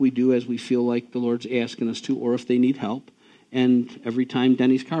Project we do as we feel like the Lord's asking us to, or if they need help. And every time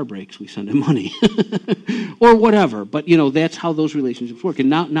Denny's car breaks, we send him money. Or whatever. But, that's how those relationships work. And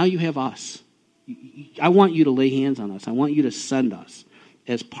now you have us. I want you to lay hands on us. I want you to send us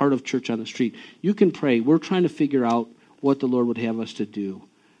as part of Church on the Street. You can pray. We're trying to figure out what the Lord would have us to do.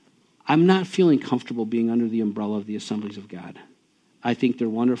 I'm not feeling comfortable being under the umbrella of the Assemblies of God. I think they're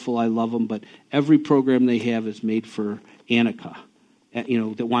wonderful. I love them. But every program they have is made for Annika,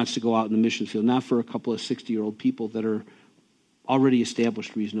 that wants to go out in the mission field, not for a couple of 60-year-old people that are already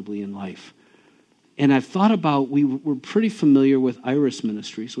established reasonably in life. And I've thought about, we're pretty familiar with Iris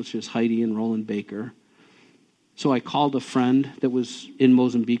Ministries, which is Heidi and Roland Baker. So I called a friend that was in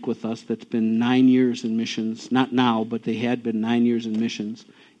Mozambique with us that's been 9 years in missions, not now, but they had been 9 years in missions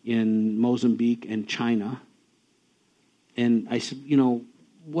in Mozambique and China. And I said,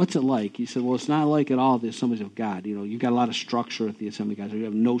 what's it like? He said, well, it's not like at all the Assemblies of God. You've got a lot of structure at the Assembly of God. You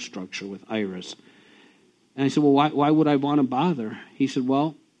have no structure with Iris. And I said, well, why would I want to bother? He said,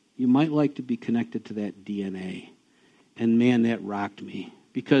 well, you might like to be connected to that DNA. And man, that rocked me.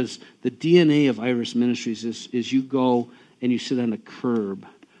 Because the DNA of Iris Ministries is you go and you sit on a curb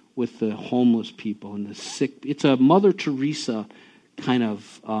with the homeless people and the sick. It's a Mother Teresa kind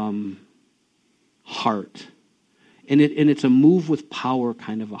of heart. And it's a move with power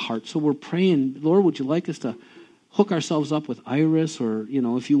kind of a heart. So we're praying, Lord, would you like us to hook ourselves up with Iris, or,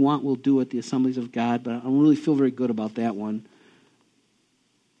 if you want, we'll do it, the Assemblies of God, but I don't really feel very good about that one.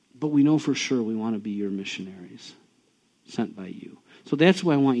 But we know for sure we want to be your missionaries, sent by you. So that's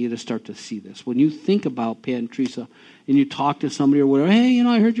why I want you to start to see this. When you think about Pat and Teresa, and you talk to somebody or whatever, hey,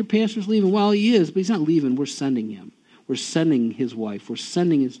 I heard your pastor's leaving. Well, he is, but he's not leaving. We're sending him. We're sending his wife. We're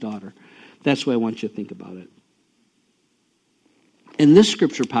sending his daughter. That's why I want you to think about it. And this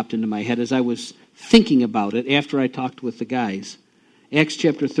scripture popped into my head as I was thinking about it after I talked with the guys. Acts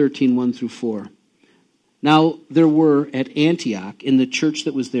chapter 13, 1 through 4. Now there were at Antioch, in the church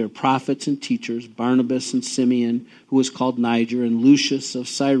that was there, prophets and teachers, Barnabas and Simeon, who was called Niger, and Lucius of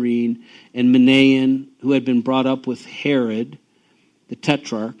Cyrene, and Manaen, who had been brought up with Herod, the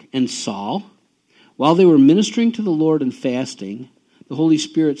tetrarch, and Saul. While they were ministering to the Lord and fasting, the Holy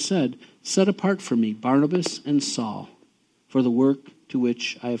Spirit said, set apart for me Barnabas and Saul for the work to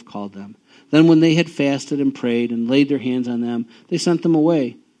which I have called them. Then when they had fasted and prayed and laid their hands on them, they sent them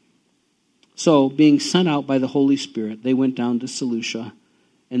away. So, being sent out by the Holy Spirit, they went down to Seleucia,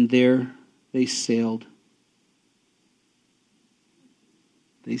 and there they sailed.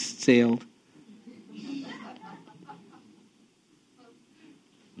 They sailed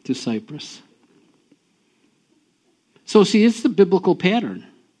to Cyprus. So, see, it's the biblical pattern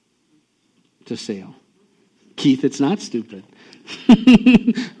to sail. Keith, it's not stupid.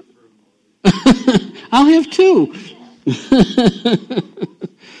 I'll have two.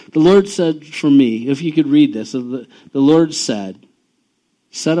 The Lord said for me, if you could read this, the Lord said,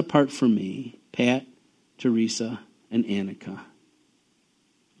 set apart for me Pat, Teresa, and Annika.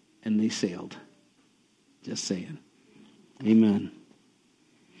 And they sailed. Just saying. Amen.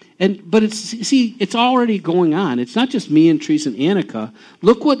 But it's already going on. It's not just me and Teresa and Annika.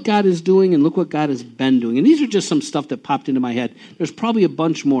 Look what God is doing and look what God has been doing. And these are just some stuff that popped into my head. There's probably a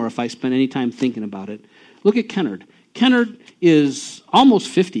bunch more if I spend any time thinking about it. Look at Kennard. Kennard is almost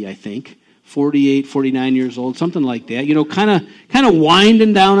 50, I think. 48, 49 years old, something like that. You know, kind of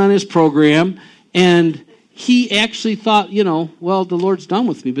winding down on his program. And he actually thought, you know, well, the Lord's done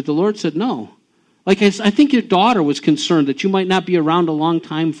with me. But the Lord said, no. Like, I think your daughter was concerned that you might not be around a long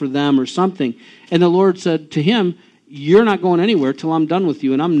time for them or something. And the Lord said to him, you're not going anywhere till I'm done with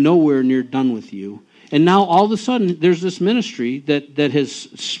you, and I'm nowhere near done with you. And now all of a sudden, there's this ministry that has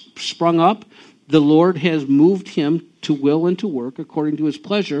sprung up. The Lord has moved him to will and to work according to his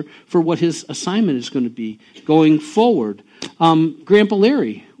pleasure for what his assignment is going to be going forward. Grandpa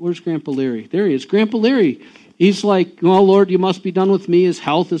Larry. Where's Grandpa Larry? There he is. Grandpa Larry. He's like, well, Lord, you must be done with me. His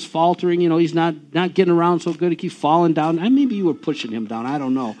health is faltering. You know, he's not getting around so good. He keeps falling down. Maybe you were pushing him down. I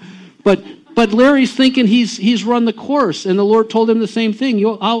don't know. But Larry's thinking he's run the course, and the Lord told him the same thing.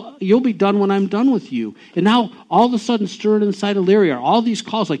 You'll be done when I'm done with you. And now, all of a sudden, stirred inside of Larry are all these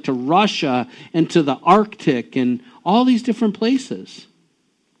calls, like to Russia and to the Arctic and all these different places.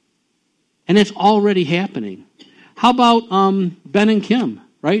 And it's already happening. How about Ben and Kim,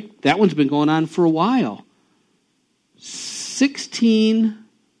 right? That one's been going on for a while. 16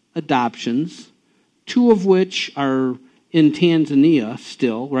 adoptions, 2 of which are in Tanzania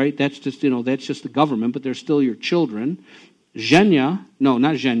still, right? That's just the government, but they're still your children. Zhenya, no,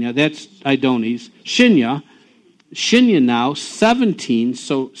 not Zhenya, that's Idonis. Shinya now, 17,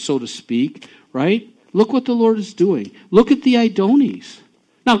 so to speak, right? Look what the Lord is doing. Look at the Idonis.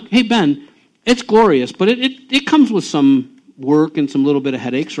 Now, hey, Ben, it's glorious, but it comes with some work and some little bit of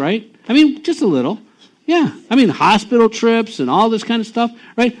headaches, right? I mean, just a little. Yeah, I mean, hospital trips and all this kind of stuff,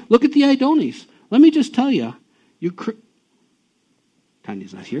 right? Look at the Idonis. Let me just tell you,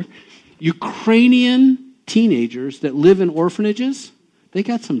 Tanya's not here. Ukrainian teenagers that live in orphanages, they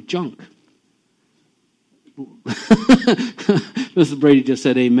got some junk. Mrs. Brady just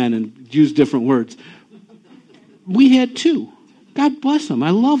said amen and used different words. We had 2. God bless them. I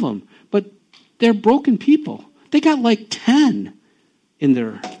love them. But they're broken people. They got like 10 in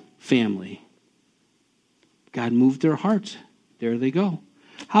their family. God moved their hearts. There they go.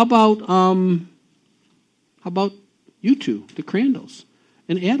 How about you two, the Crandalls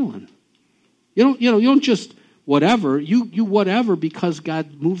and Adeline? You don't just whatever. You whatever because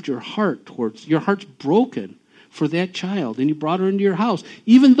God moved your heart towards. Your heart's broken for that child, and you brought her into your house,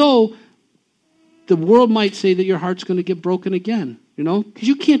 even though the world might say that your heart's going to get broken again. You know, because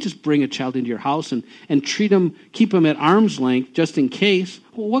you can't just bring a child into your house and treat him, keep him at arm's length just in case.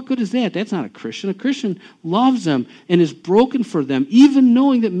 Well, what good is that? That's not a Christian. A Christian loves them and is broken for them, even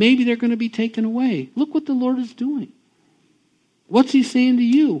knowing that maybe they're going to be taken away. Look what the Lord is doing. What's he saying to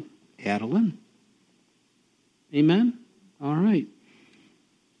you, Adeline? Amen? All right.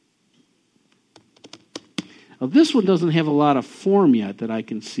 Now, this one doesn't have a lot of form yet that I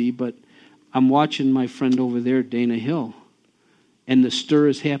can see, but I'm watching my friend over there, Dana Hill. And the stir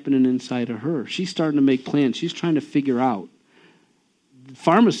is happening inside of her. She's starting to make plans. She's trying to figure out.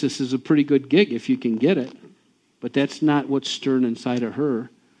 Pharmacist is a pretty good gig if you can get it. But that's not what's stirring inside of her.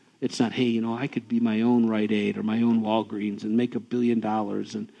 It's not, hey, I could be my own Rite Aid or my own Walgreens and make $1 billion.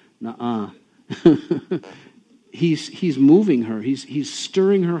 And nuh-uh. He's moving her. He's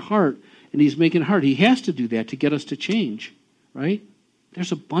stirring her heart. And he's making it hard. He has to do that to get us to change. Right?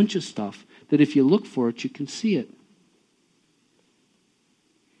 There's a bunch of stuff that if you look for it, you can see it.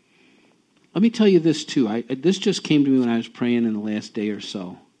 Let me tell you this too. This just came to me when I was praying in the last day or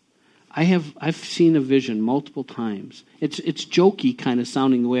so. I've seen a vision multiple times. It's jokey kind of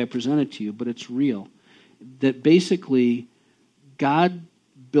sounding the way I present it to you, but it's real. That basically God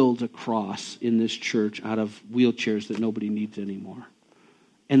builds a cross in this church out of wheelchairs that nobody needs anymore.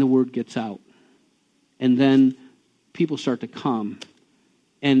 And the word gets out. And then people start to come.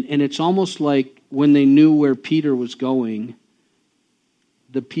 And it's almost like when they knew where Peter was going,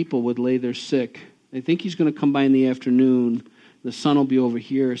 the people would lay there sick. They think he's going to come by in the afternoon. The sun will be over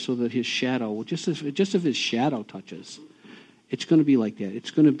here so that his shadow, just if his shadow touches, it's going to be like that.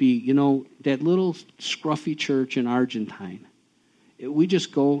 It's going to be, that little scruffy church in Argentine. We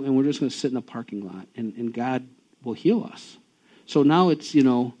just go and we're just going to sit in a parking lot and God will heal us. So now it's,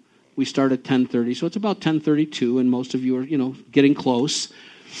 we start at 10:30. So it's about 10:32 and most of you are, getting close.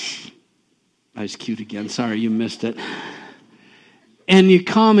 I was cute again. Sorry, you missed it. And you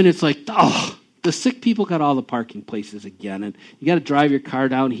come and it's like, oh, the sick people got all the parking places again. And you got to drive your car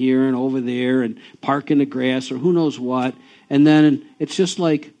down here and over there and park in the grass or who knows what. And then it's just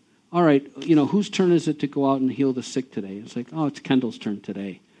like, all right, whose turn is it to go out and heal the sick today? It's like, oh, it's Kendall's turn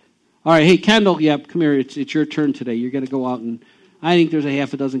today. All right, hey, Kendall, yep, come here. It's your turn today. You're going to go out and I think there's a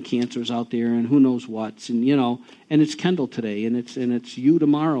half a dozen cancers out there and who knows what's. And, and it's Kendall today and it's you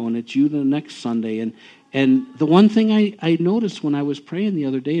tomorrow and it's you the next Sunday. And the one thing I noticed when I was praying the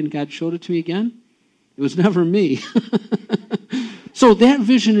other day and God showed it to me again, it was never me. So that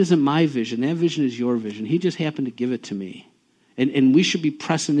vision isn't my vision. That vision is your vision. He just happened to give it to me. And we should be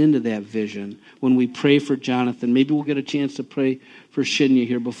pressing into that vision when we pray for Jonathan. Maybe we'll get a chance to pray for Shinya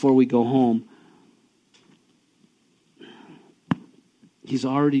here before we go home. He's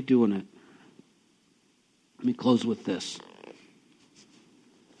already doing it. Let me close with this.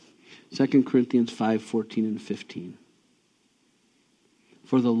 2 Corinthians 5:14 and 15.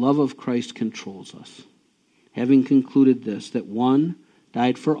 For the love of Christ controls us, having concluded this, that one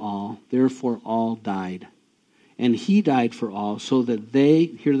died for all, therefore all died. And he died for all, so that they,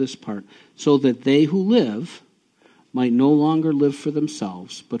 hear this part, so that they who live might no longer live for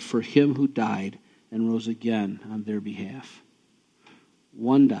themselves, but for him who died and rose again on their behalf.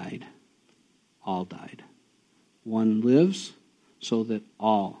 One died, all died. One lives, so that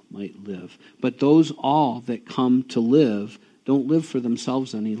all might live. But those all that come to live don't live for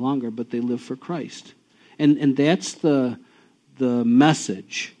themselves any longer, but they live for Christ. And that's the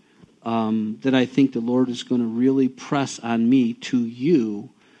message that I think the Lord is going to really press on me to you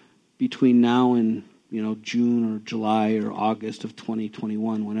between now and June or July or August of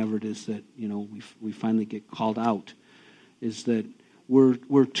 2021, whenever it is that we finally get called out, is that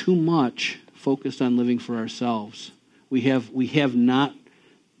we're too much focused on living for ourselves. We have not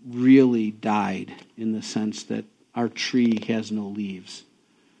really died in the sense that our tree has no leaves.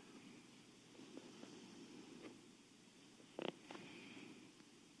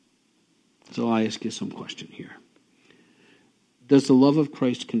 So I ask you some question here. Does the love of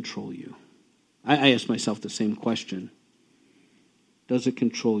Christ control you? I ask myself the same question. Does it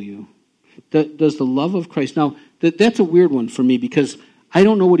control you? Does the love of Christ... Now, that's a weird one for me because I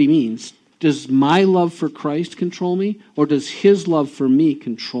don't know what he means. Does my love for Christ control me, or does his love for me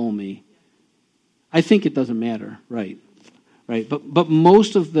control me? I think it doesn't matter, right? But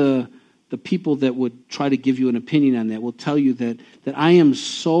most of the people that would try to give you an opinion on that will tell you that I am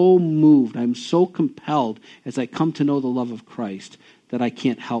so moved, I'm so compelled as I come to know the love of Christ that I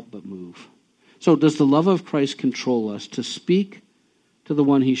can't help but move. So does the love of Christ control us to speak to the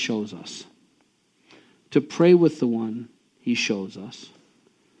one he shows us, to pray with the one he shows us,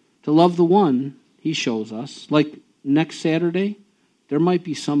 to love the one he shows us? Like next Saturday, there might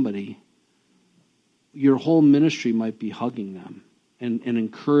be somebody, your whole ministry might be hugging them and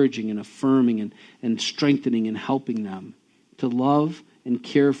encouraging and affirming and strengthening and helping them to love and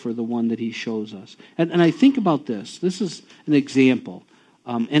care for the one that he shows us. And I think about this. This is an example.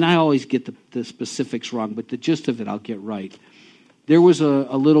 And I always get the specifics wrong, but the gist of it I'll get right. There was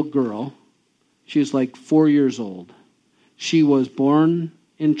a little girl. She was like 4 years old. She was born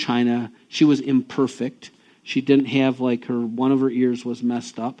in China. She was imperfect. She didn't have one of her ears was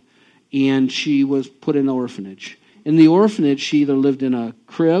messed up. And she was put in an orphanage. In the orphanage, she either lived in a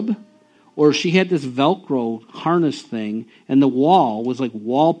crib or she had this Velcro harness thing, and the wall was like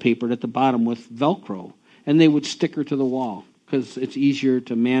wallpapered at the bottom with Velcro. And they would stick her to the wall because it's easier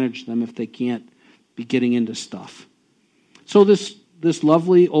to manage them if they can't be getting into stuff. So this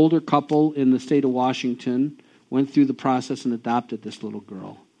lovely older couple in the state of Washington went through the process and adopted this little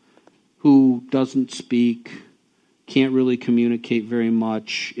girl who doesn't speak, can't really communicate very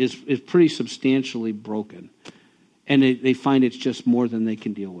much, is pretty substantially broken. And they find it's just more than they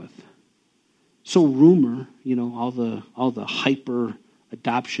can deal with. So rumor, all the hyper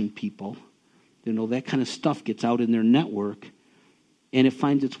adoption people, that kind of stuff gets out in their network, and it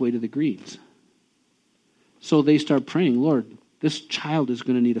finds its way to the Greens. So they start praying, Lord, this child is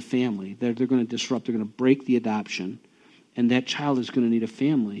going to need a family. They're going to disrupt. They're going to break the adoption, and that child is going to need a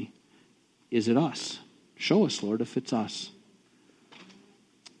family. Is it us? Show us, Lord, if it's us.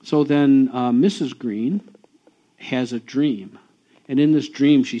 So then Mrs. Green has a dream. And in this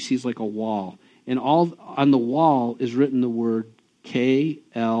dream, she sees like a wall. And all on the wall is written the word K-L-A-I-R-E,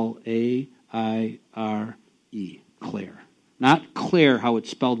 Claire. Not Claire, how it's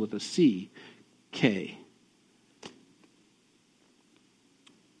spelled with a C, K.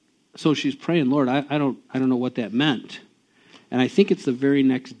 So she's praying, Lord, I don't know what that meant. And I think it's the very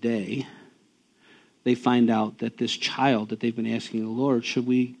next day they find out that this child that they've been asking the Lord, should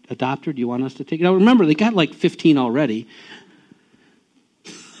we adopt her? Do you want us to take it? Now remember, they got like 15 already.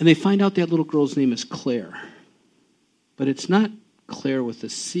 And they find out that little girl's name is Claire. But it's not Claire with a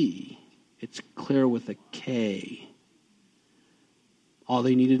C. It's Claire with a K. All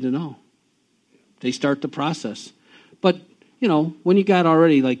they needed to know. They start the process. But, when you got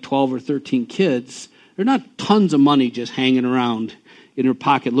already like 12 or 13 kids, there are not tons of money just hanging around in her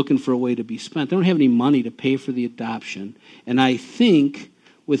pocket looking for a way to be spent. They don't have any money to pay for the adoption. And I think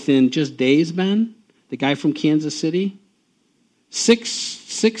within just days, Ben, the guy from Kansas City,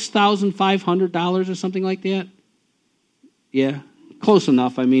 $6,500 or something like that. Yeah, close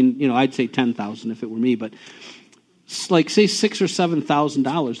enough. I mean, I'd say $10,000 if it were me, but like say $6,000 or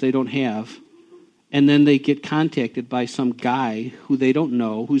 $7,000 they don't have, and then they get contacted by some guy who they don't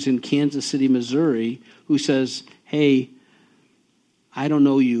know, who's in Kansas City, Missouri, who says, "Hey, I don't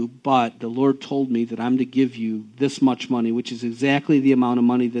know you, but the Lord told me that I'm to give you this much money," which is exactly the amount of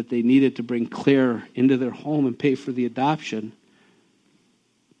money that they needed to bring Claire into their home and pay for the adoption.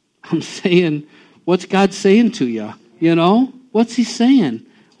 I'm saying, what's God saying to you? What's he saying?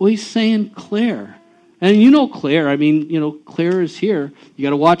 Well, he's saying Claire. And Claire, Claire is here. You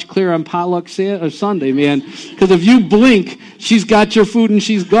got to watch Claire on potluck Sunday, man, because if you blink, she's got your food and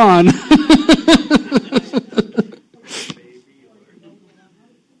she's gone.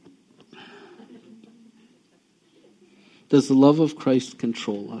 Does the love of Christ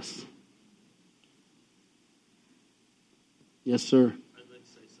control us? Yes, sir. I'd like to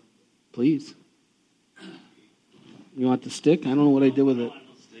say something. Please. You want the stick? I don't know what I did with it.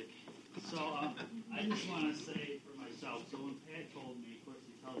 So I just want to say for myself, so when Pat told me, of course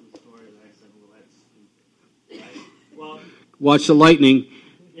he tells the story, that I said, well, that's stupid. Right? Well, watch the lightning.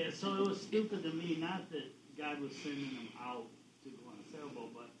 Yeah, so it was stupid to me, not that God was sending them out to go on a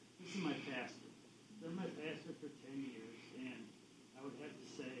sailboat, but this is my pastor. They're my pastor for 10 years, and I would have to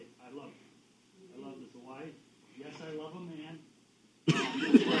say I love him. I love his wife. Yes, I love a man.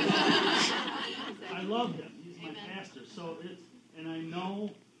 I love him. He's my pastor. So and I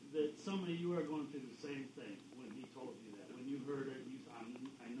know that some of you are going through the same thing when he told you that. When you heard it,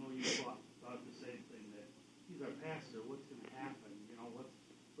 I know you thought the same thing, that he's our pastor. What's going to happen?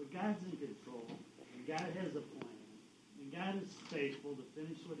 But God's in control, and God has a plan, and God is faithful to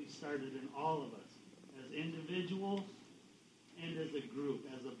finish what he started in all of us, as individuals and as a group,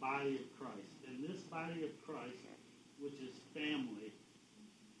 as a body of Christ. And this body of Christ, which is family,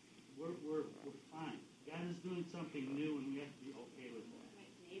 we're fine. God is doing something new, and we have to be okay with that.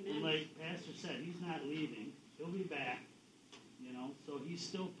 Amen. And like Pastor said, he's not leaving. He'll be back, so he's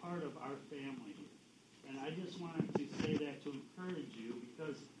still part of our family here. And I just wanted to say that to encourage you,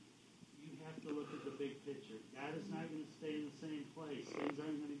 because you have to look at the big picture. God is not going to stay in the same place. Things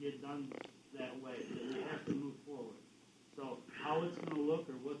aren't going to get done that way. We have to move forward. So how it's going to look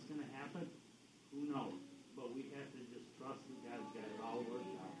or what's going to happen, who knows? But we have to just trust that God's got it all worked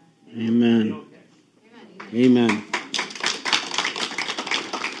out. Amen. Okay. Amen.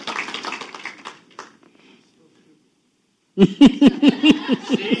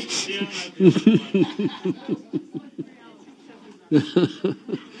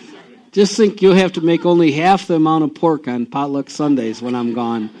 Just think you'll have to make only half the amount of pork on potluck Sundays when I'm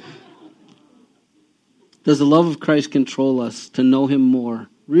gone. Does the love of Christ control us to know him more?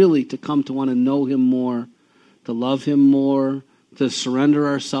 Really, to come to want to know him more, to love him more, to surrender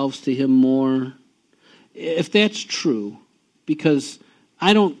ourselves to him more? If that's true, because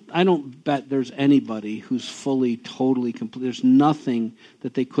I don't bet there's anybody who's fully, totally, complete. There's nothing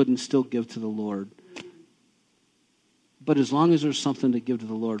that they couldn't still give to the Lord. But as long as there's something to give to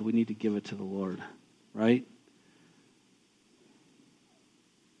the Lord, we need to give it to the Lord, right?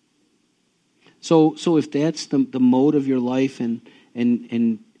 So if that's the mode of your life and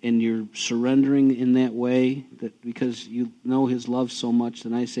you're surrendering in that way, that because you know his love so much,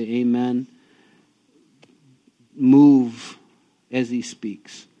 then I say amen. Move as he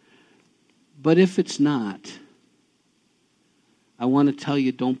speaks. But if it's not, I want to tell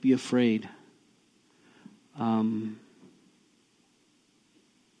you, don't be afraid.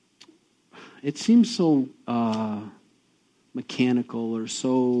 It seems so mechanical or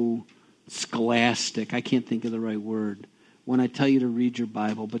so scholastic. I can't think of the right word when I tell you to read your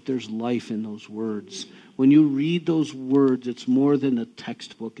Bible, but there's life in those words. When you read those words, it's more than a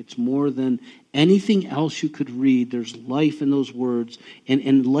textbook. It's more than anything else you could read. There's life in those words,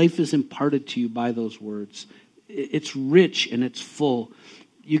 and life is imparted to you by those words. It's rich and it's full.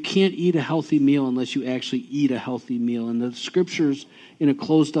 You can't eat a healthy meal unless you actually eat a healthy meal. And the scriptures in a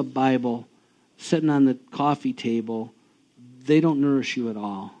closed-up Bible, sitting on the coffee table, they don't nourish you at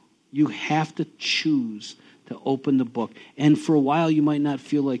all. You have to choose to open the book. And for a while, you might not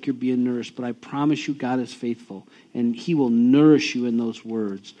feel like you're being nourished, but I promise you God is faithful, and he will nourish you in those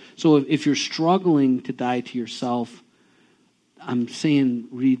words. So if you're struggling to die to yourself, I'm saying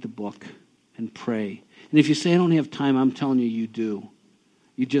read the book and pray. And if you say, I don't have time, I'm telling you, you do.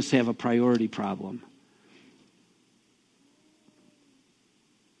 You just have a priority problem.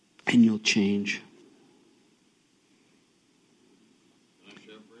 And you'll change. Can I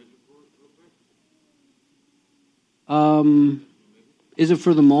share a praise report real quick? Is it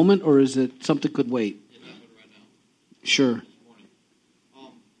for the moment, or is it something could wait? Yeah, that's it right now. Sure. This morning.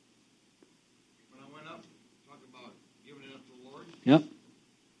 When I went up, talked about giving it up to the Lord, Yep.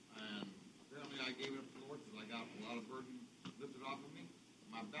 and apparently I gave it up to the Lord because I got a lot of burden lifted off of me.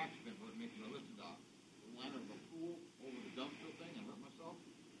 My back's been hurting me because I lifted off the line of the pool over the dumpster thing and hurt myself.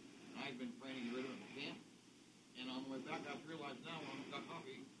 And I've been praying to get rid of it, and can't. And on the way back, I've realized now when I got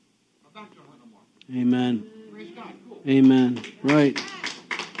coffee, my back don't hurt no more. Amen. Praise God, cool. Amen. Right.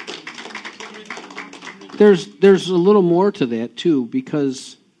 There's a little more to that, too,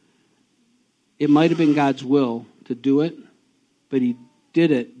 because it might have been God's will to do it, but he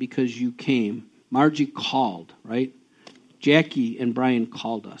did it because you came. Margie called, right? Jackie and Brian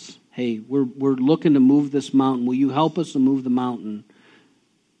called us. Hey, we're looking to move this mountain. Will you help us to move the mountain?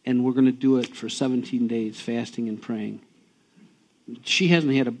 And we're going to do it for 17 days, fasting and praying. She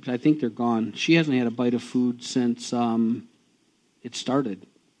hasn't had I think they're gone. She hasn't had a bite of food since it started.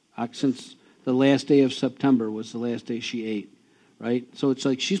 Since the last day of September was the last day she ate, right? So it's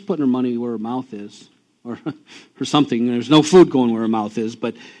like she's putting her money where her mouth is, or something. There's no food going where her mouth is,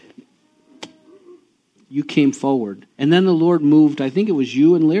 but you came forward. And then the Lord moved, I think it was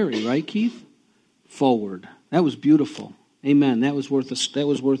you and Larry, right, Keith? Forward. That was beautiful. Amen. That was worth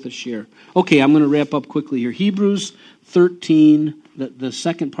a share. Okay, I'm going to wrap up quickly here. Hebrews 13, the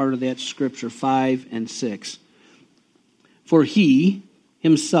second part of that scripture, 5 and 6. For he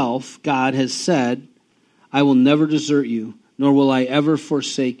himself, God, has said, I will never desert you, nor will I ever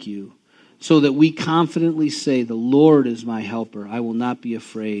forsake you. So that we confidently say, the Lord is my helper. I will not be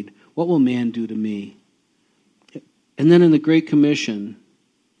afraid. What will man do to me? And then in the Great Commission,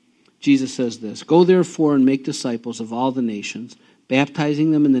 Jesus says this, Go therefore and make disciples of all the nations,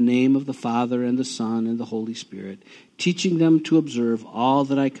 baptizing them in the name of the Father and the Son and the Holy Spirit, teaching them to observe all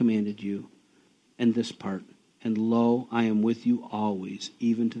that I commanded you. And this part, and lo, I am with you always,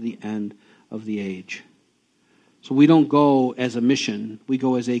 even to the end of the age. So we don't go as a mission, we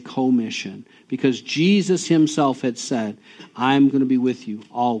go as a co-mission, because Jesus himself had said, I'm going to be with you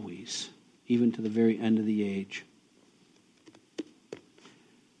always, even to the very end of the age.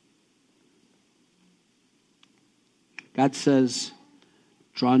 God says,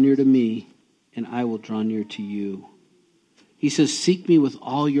 draw near to me, and I will draw near to you. He says, seek me with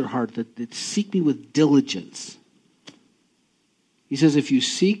all your heart, that seek me with diligence. He says, if you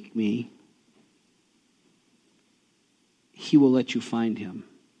seek me, he will let you find him.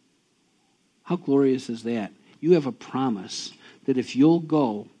 How glorious is that? You have a promise that if you'll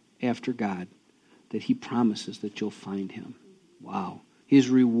go after God, that he promises that you'll find him. Wow. He is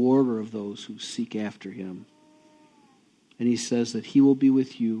a rewarder of those who seek after him. And he says that he will be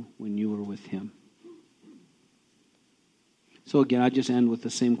with you when you are with him. So again, I just end with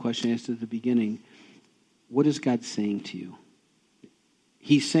the same question I asked at the beginning. What is God saying to you?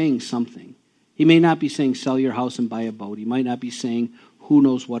 He's saying something. He may not be saying sell your house and buy a boat. He might not be saying who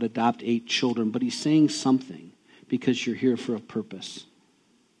knows what, adopt 8 children. But he's saying something because you're here for a purpose.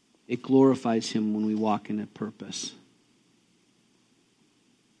 It glorifies him when we walk in a purpose.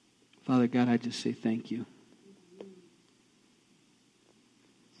 Father God, I just say thank you.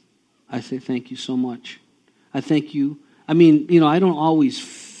 I say thank you so much. I thank you. I mean, I don't always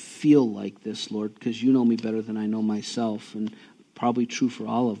feel like this, Lord, because you know me better than I know myself, and probably true for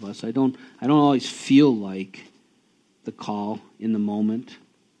all of us. I don't always feel like the call in the moment.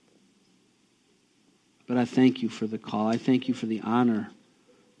 But I thank you for the call. I thank you for the honor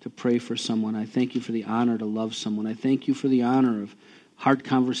to pray for someone. I thank you for the honor to love someone. I thank you for the honor of hard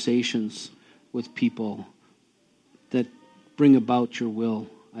conversations with people that bring about your will.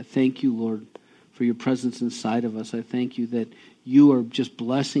 I thank you, Lord, for your presence inside of us. I thank you that you are just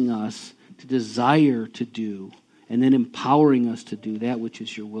blessing us to desire to do and then empowering us to do that which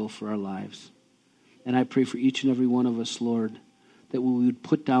is your will for our lives. And I pray for each and every one of us, Lord, that we would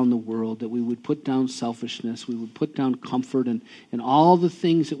put down the world, that we would put down selfishness, we would put down comfort and all the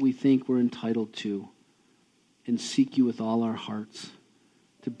things that we think we're entitled to, and seek you with all our hearts,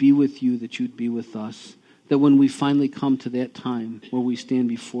 to be with you, that you'd be with us. That when we finally come to that time where we stand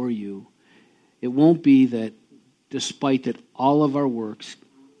before you, it won't be that despite that all of our works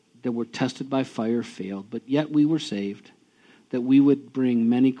that were tested by fire failed, but yet we were saved, that we would bring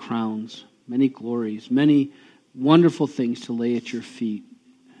many crowns, many glories, many wonderful things to lay at your feet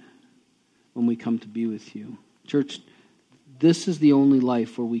when we come to be with you. Church, this is the only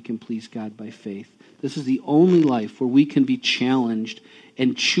life where we can please God by faith. This is the only life where we can be challenged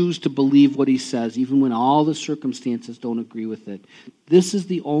and choose to believe what he says, even when all the circumstances don't agree with it. This is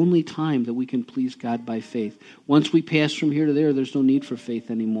the only time that we can please God by faith. Once we pass from here to there, there's no need for faith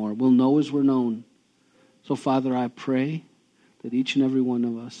anymore. We'll know as we're known. So, Father, I pray that each and every one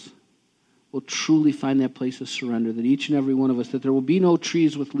of us will truly find that place of surrender, that each and every one of us, that there will be no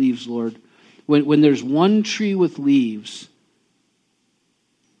trees with leaves, Lord. When there's one tree with leaves,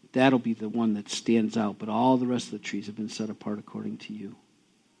 that'll be the one that stands out, but all the rest of the trees have been set apart according to you.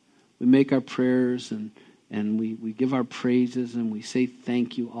 We make our prayers and we give our praises and we say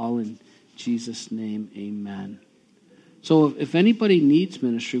thank you all in Jesus' name, amen. So if anybody needs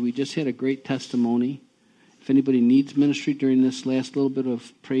ministry, we just had a great testimony. If anybody needs ministry during this last little bit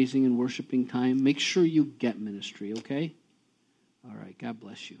of praising and worshiping time, make sure you get ministry, okay? All right, God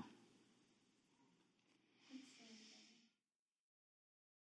bless you.